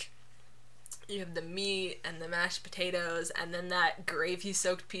like you have the meat and the mashed potatoes, and then that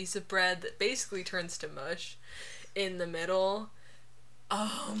gravy-soaked piece of bread that basically turns to mush in the middle.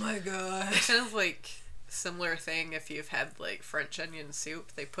 Oh my god. It sounds like similar thing if you've had like French onion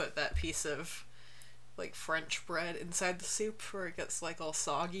soup. They put that piece of like French bread inside the soup where it gets like all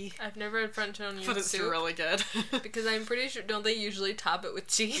soggy. I've never had French onion soup. But it's really good. Because I'm pretty sure, don't they usually top it with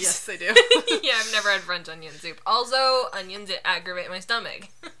cheese? Yes, they do. Yeah, I've never had French onion soup. Also, onions aggravate my stomach.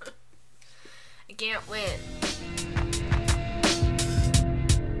 I can't win.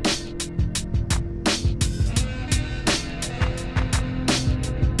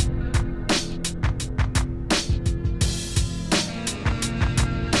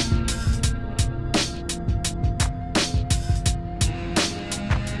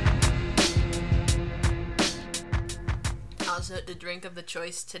 Also, the drink of the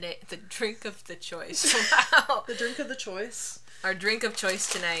choice today. The drink of the choice. Wow. The drink of the choice. Our drink of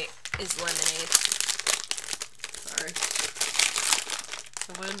choice tonight is lemonade. Sorry.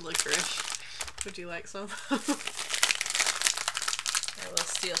 I wanted licorice. Would you like some? I will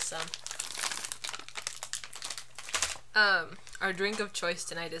steal some. Our drink of choice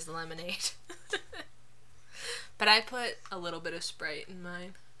tonight is lemonade. But I put a little bit of Sprite in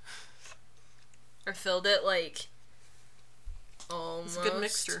mine. Or filled it like almost it's a good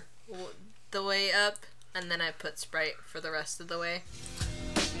mixture. The way up, and then I put Sprite for the rest of the way.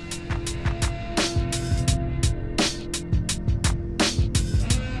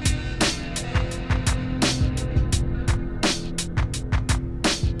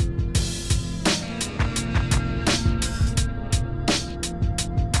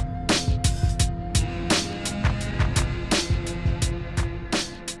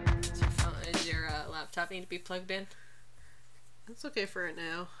 Is your laptop need to be plugged in? That's okay for it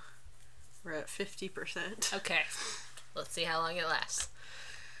now. We're at 50%. Okay. Let's see how long it lasts.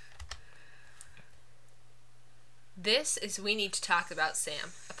 This is We Need to Talk About Sam,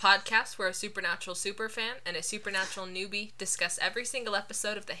 a podcast where a Supernatural superfan and a Supernatural newbie discuss every single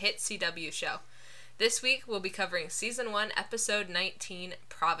episode of the hit CW show. This week, we'll be covering Season 1, Episode 19,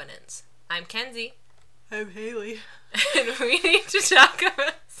 Provenance. I'm Kenzie. I'm Haley. And we need to talk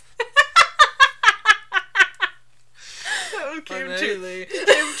about... That came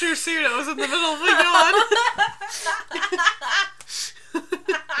too soon. I was in the middle of a yawn.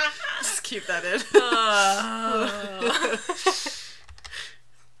 Just keep that in.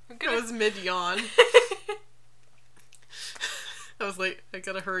 I was mid-yawn. I was like, I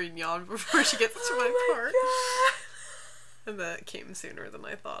gotta hurry and yawn before she gets to my part. And that came sooner than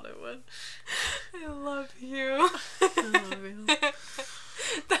I thought it would. I love you. I love you.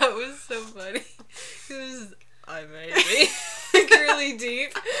 That was so funny. It was amazing. Like really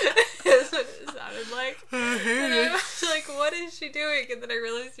deep. That's what it sounded like. And I was like, what is she doing? And then I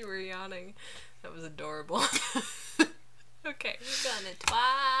realized you were yawning. That was adorable. Okay, we're gonna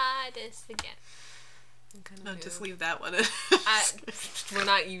try this again. Just leave that one in. We're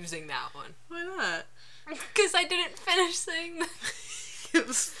not using that one. Why not? Because I didn't finish saying It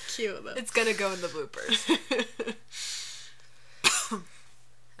was cute, though. It's gonna go in the bloopers.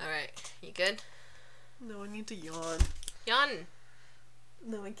 Alright, you good? No, I need to yawn. Yawn.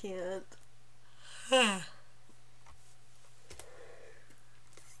 No, I can't.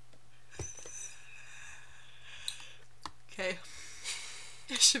 Okay.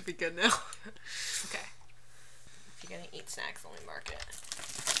 It should be good now. Okay. If you're gonna eat snacks, only mark it.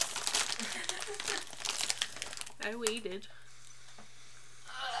 I waited.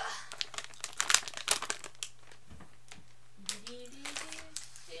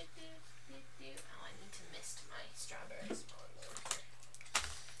 Oh, I need to mist my strawberries.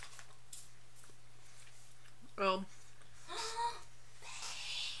 Well,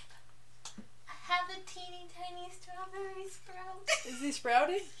 I have a teeny tiny strawberry sprout. is he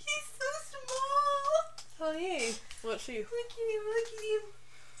sprouting? He's so small. Oh, yay. What's he? Look at him.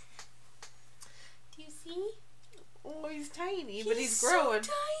 Do you see? Oh, he's tiny, but he's growing.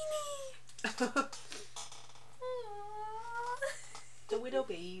 So tiny. The widow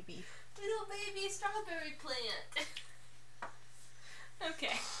baby. Little baby strawberry plant.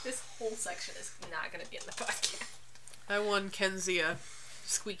 Okay, this whole section is not going to be on the podcast. I won Kenzie a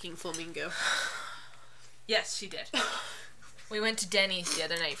squeaking flamingo. Yes, she did. We went to Denny's the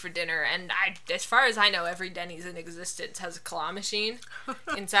other night for dinner, and as far as I know, every Denny's in existence has a claw machine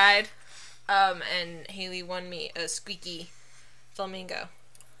inside. And Haley won me a squeaky flamingo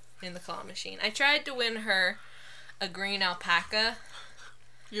in the claw machine. I tried to win her a green alpaca.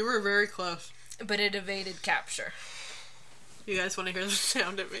 You were very close. But it evaded capture. You guys want to hear the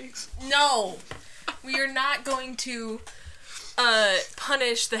sound it makes? No! We are not going to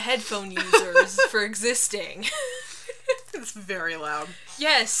punish the headphone users for existing. It's very loud.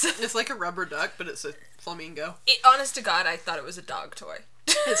 Yes. It's like a rubber duck, but it's a flamingo. Honest to God, I thought it was a dog toy.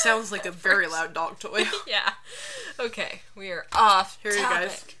 It sounds like a very loud dog toy. Yeah. Okay, we are off Here, you topic.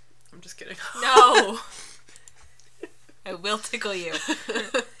 guys. I'm just kidding. No! I will tickle you.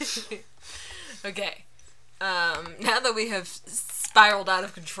 Okay. Now that we have spiraled out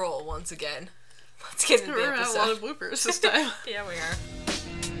of control once again, let's get into the We're at a lot episode. of bloopers this time. Yeah, we are.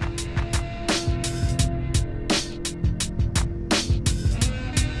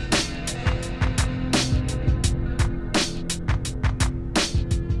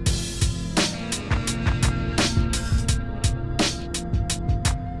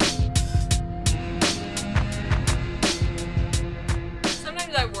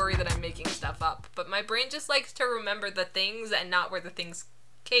 Sometimes I worry that I'm making stuff up, but my brain just likes to remember the things and not where the things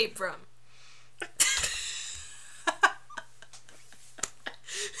came from.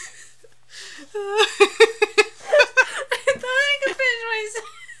 I thought I could finish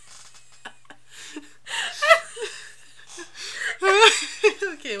my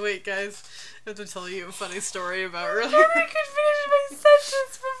Okay, wait, guys. I have to tell you a funny story about earlier. I thought I could finish my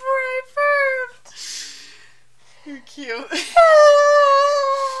sentence before I burped. You're cute.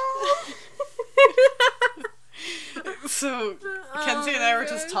 So, Kenzie and I were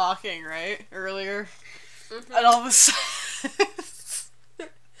just talking, right? Earlier. Mm-hmm. And all of a sudden,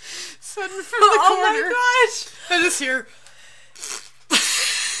 from the corner, Oh my gosh! I just hear,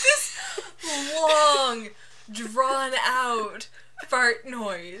 This long, drawn out fart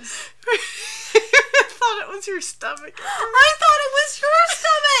noise. I thought it was your stomach. I thought it was your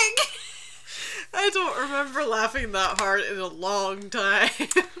stomach! I don't remember laughing that hard in a long time.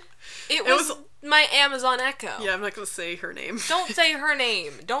 It was my Amazon Echo. Yeah, I'm not gonna say her name. Don't say her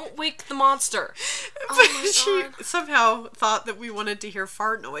name. Don't wake the monster. But Oh my she God. somehow thought that we wanted to hear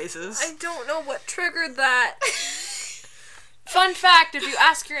fart noises. I don't know what triggered that. Fun fact, if you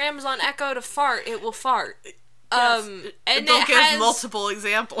ask your Amazon Echo to fart, it will fart. Yes. And They'll it give has, multiple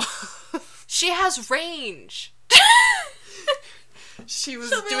examples. she has range. She was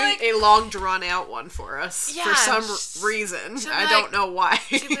She'll be doing like- a long drawn out one for us Yeah, for some sh- reason. she'll be I like- don't know why.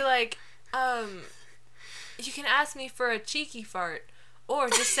 She'd be like, you can ask me for a cheeky fart, or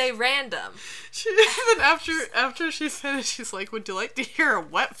just say random. And then after she finished, she's like, "Would you like to hear a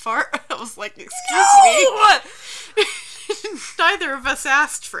wet fart?" I was like, "Excuse me." Neither of us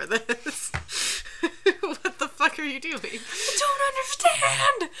asked for this. What the fuck are you doing? I don't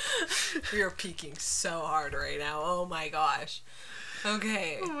understand. We are peaking so hard right now. Oh my gosh.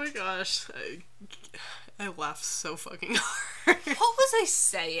 Okay. Oh my gosh. I laughed so fucking hard. What was I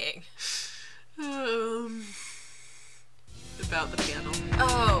saying? About the piano.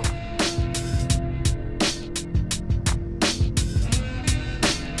 Oh.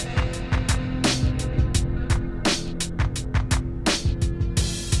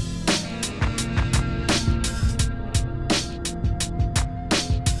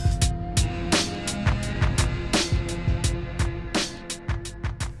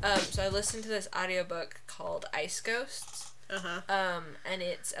 So I listened to this audiobook called Ice Ghosts. And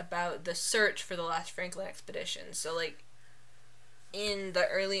it's about the search for the last Franklin expedition. So, like, in the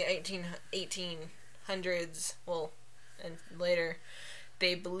early 1800s, well, and later,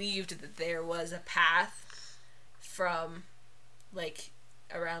 they believed that there was a path from, like,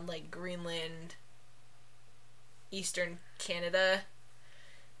 around, like, Greenland, eastern Canada,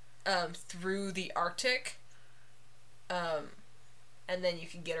 through the Arctic, and then you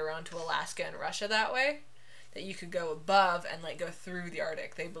could get around to Alaska and Russia that way, that you could go above and, like, go through the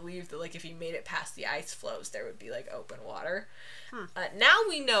Arctic. They believed that, like, if you made it past the ice floes, there would be, like, open water. Now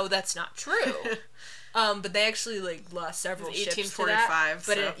we know that's not true. But they actually, like, lost several ships to that.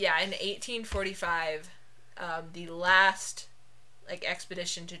 But, so. In 1845, the last, like,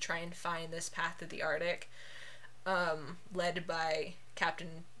 expedition to try and find this path to the Arctic, led by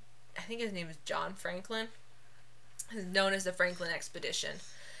Captain, I think his name is John Franklin, is known as the Franklin Expedition.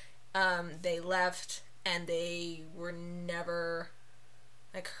 They left, and they were never,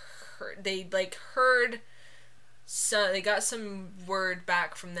 like, heard. They, like, heard, so they got some word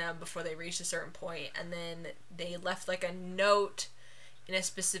back from them before they reached a certain point, and then they left, like, a note in a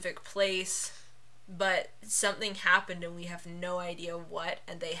specific place, but something happened, and we have no idea what,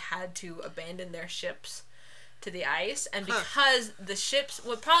 and they had to abandon their ships to the ice, and because the ships,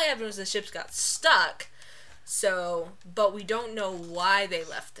 what probably happened was the ships got stuck. So, but we don't know why they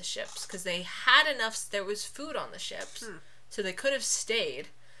left the ships, because they had enough, there was food on the ships, so they could have stayed,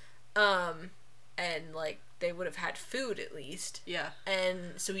 and, like, they would have had food at least. Yeah.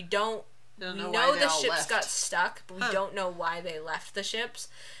 And so we know the ships got stuck, but we don't know why they left the ships,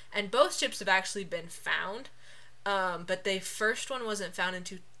 and both ships have actually been found, but the first one wasn't found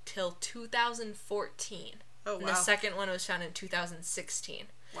until 2014. Oh, wow. And the second one was found in 2016.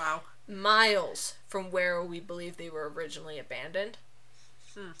 Wow. Miles from where we believe they were originally abandoned.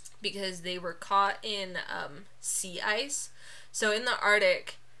 Because they were caught in sea ice. So in the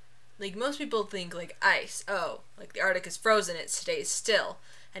Arctic, like, most people think, like, ice. Oh, like, the Arctic is frozen, it stays still.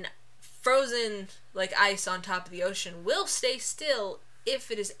 And frozen, like, ice on top of the ocean will stay still if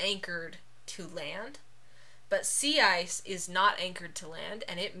it is anchored to land. But sea ice is not anchored to land,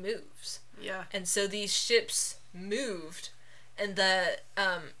 and it moves. Yeah. And so these ships moved, and the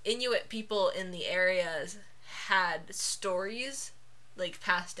Inuit people in the areas had stories, like,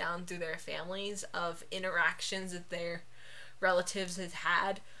 passed down through their families of interactions that their relatives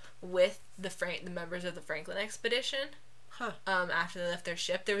had with the members of the Franklin expedition. After they left their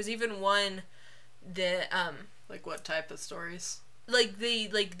ship. There was even one that like, what type of stories? Like,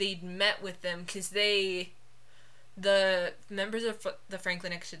 they'd met with them, because the members of the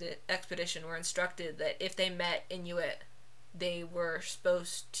Franklin expedition were instructed that if they met Inuit, they were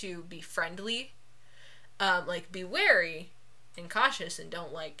supposed to be friendly, like, be wary and cautious, and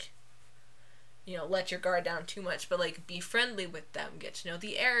don't, like, you know, let your guard down too much, but, like, be friendly with them, get to know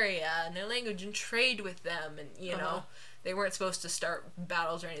the area and their language, and trade with them, and, you know, they weren't supposed to start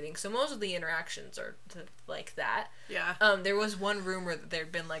battles or anything, so most of the interactions are like that. Yeah. There was one rumor that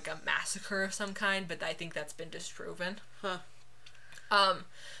there'd been, like, a massacre of some kind, but I think that's been disproven.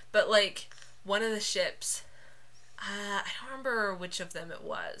 But, like, one of the ships, I don't remember which of them it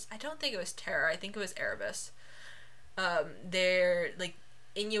was. I don't think it was Terror, I think it was Erebus. They're, like,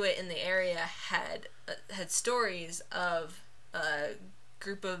 Inuit in the area had stories of a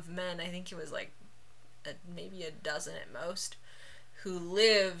group of men, I think it was, like, maybe a dozen at most, who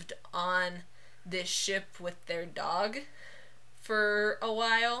lived on this ship with their dog for a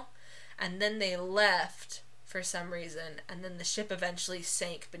while, and then they left for some reason, and then the ship eventually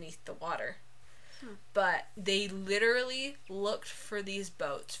sank beneath the water. But they literally looked for these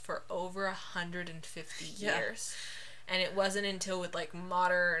boats for over 150 years. And it wasn't until with, like,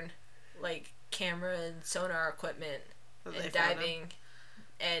 modern, like, camera and sonar equipment and diving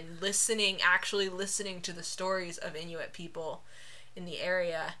and actually listening to the stories of Inuit people in the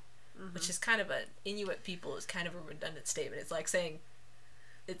area, which is kind of Inuit people is kind of a redundant statement. It's like saying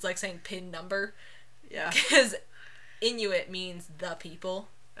pin number. Yeah. Because Inuit means the people.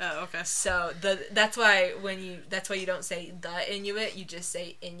 Oh, okay. So that's why you don't say the Inuit, you just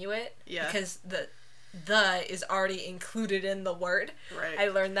say Inuit. Yeah. Because the is already included in the word. Right. I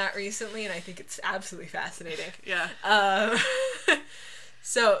learned that recently, and I think it's absolutely fascinating. Yeah.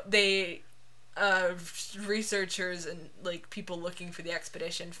 So they, researchers and, like, people looking for the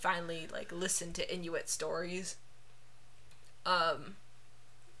expedition finally, like, listened to Inuit stories. Were,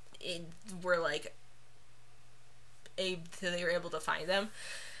 like, they were able to find them.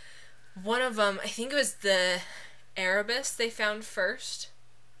 One of them, I think it was the Erebus they found first.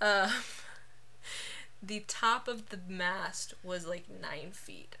 the top of the mast was like 9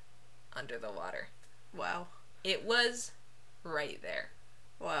 feet under the water. Wow. It was right there.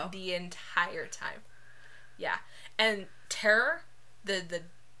 Wow. The entire time. Yeah. And Terror, the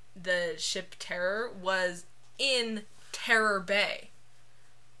ship Terror, was in Terror Bay,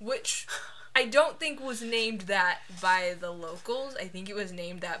 which I don't think was named that by the locals. I think it was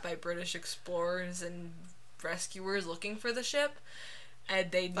named that by British explorers and rescuers looking for the ship.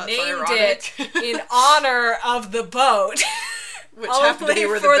 And they named it in honor of the boat. Which happened to be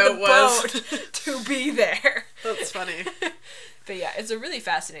where the boat was. To be there. That's funny. But yeah, it's a really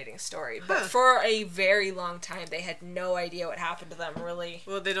fascinating story. But for a very long time, they had no idea what happened to them, really.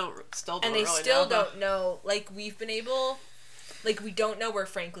 Well, they still don't and they really still don't know. Like, we don't know where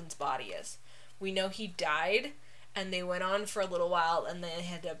Franklin's body is. We know he died, and they went on for a little while, and they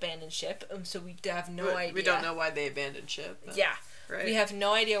had to abandon ship, so we have no idea. We don't know why they abandoned ship. Yeah. Right. We have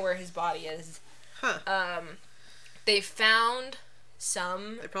no idea where his body is. They found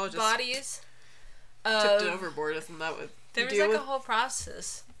some bodies. Tipped it overboard, isn't that what there was like a whole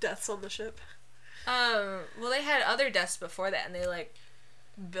process. Deaths on the ship? Well, they had other deaths before that, and they, like,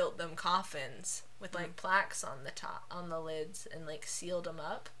 built them coffins with, like, plaques on the top, on the lids, and, like, sealed them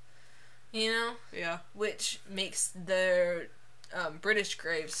up. You know? Yeah. Which makes the British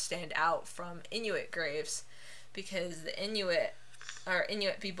graves stand out from Inuit graves, because the Inuit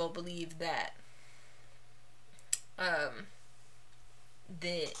people believe that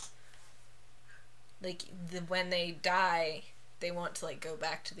when they die, they want to, like, go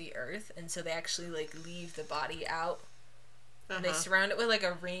back to the earth, and so they actually, like, leave the body out. And they surround it with, like,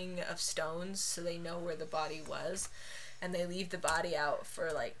 a ring of stones so they know where the body was, and they leave the body out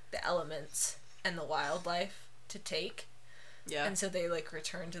for, like, the elements and the wildlife to take. Yeah. And so they, like,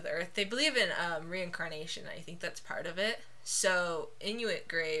 return to the earth. They believe in reincarnation. I think that's part of it. So Inuit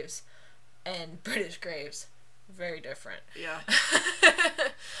graves and British graves, very different. Yeah.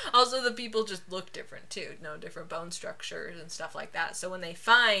 Also, the people just look different too. Different bone structures and stuff like that. So when they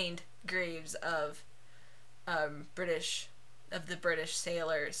find graves of the British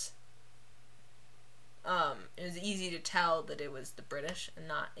sailors, it was easy to tell that it was the British and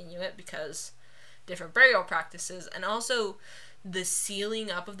not Inuit, because different burial practices, and also the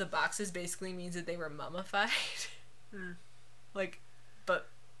sealing up of the boxes basically means that they were mummified. Like, but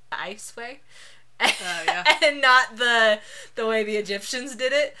the ice way. Yeah. And not the way the Egyptians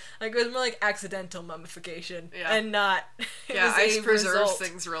did it. Like, it was more like accidental mummification. Yeah. And not... Yeah, ice preserves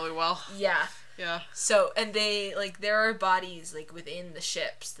things really well. Yeah. Yeah. So, and they, like, there are bodies, like, within the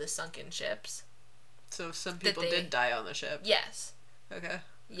ships, the sunken ships. So some people did die on the ship? Yes. Okay.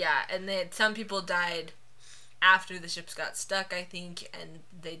 Yeah, and some people died after the ships got stuck, I think, and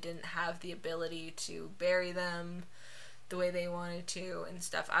they didn't have the ability to bury them the way they wanted to and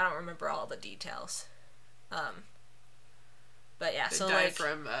stuff. I don't remember all the details. But yeah, they so died like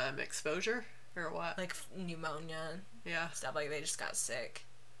from exposure or what? Like pneumonia. Yeah. Stuff, like they just got sick.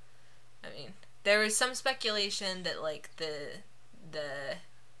 I mean, there was some speculation that like the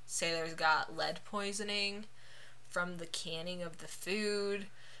sailors got lead poisoning from the canning of the food,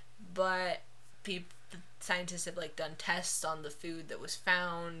 but scientists have like done tests on the food that was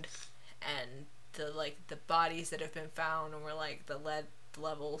found, and the bodies that have been found, and were like the lead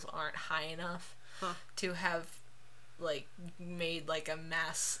levels aren't high enough to have like made like a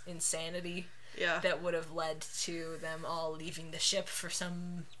mass insanity that would have led to them all leaving the ship for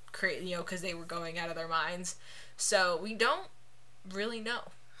some because they were going out of their minds. So we don't really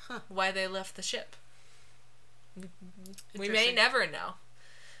know why they left the ship. We may never know.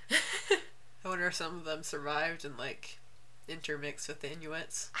 I wonder if some of them survived and like intermixed with the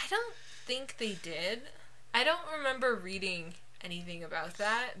Inuits. I don't think they did. I don't remember reading anything about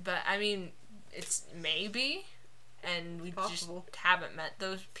that, but I mean, it's maybe, and we just haven't met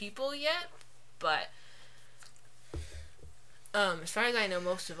those people yet. But as far as I know,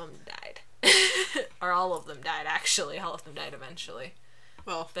 most of them died, or all of them died. Actually, all of them died eventually.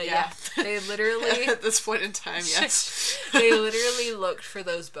 Well, but yeah, they literally at this point in time, yes, they literally looked for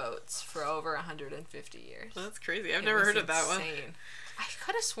those boats for over 150 years. Well, that's crazy. I've never heard of that one. I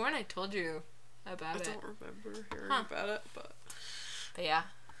could have sworn I told you about it. I don't remember hearing about it, but yeah.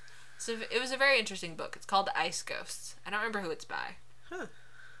 So it was a very interesting book. It's called Ice Ghosts. I don't remember who it's by. Huh.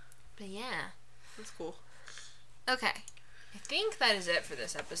 But yeah. That's cool. Okay. I think that is it for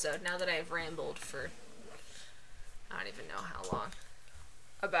this episode, now that I've rambled for I don't even know how long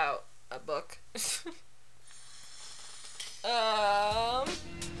about a book.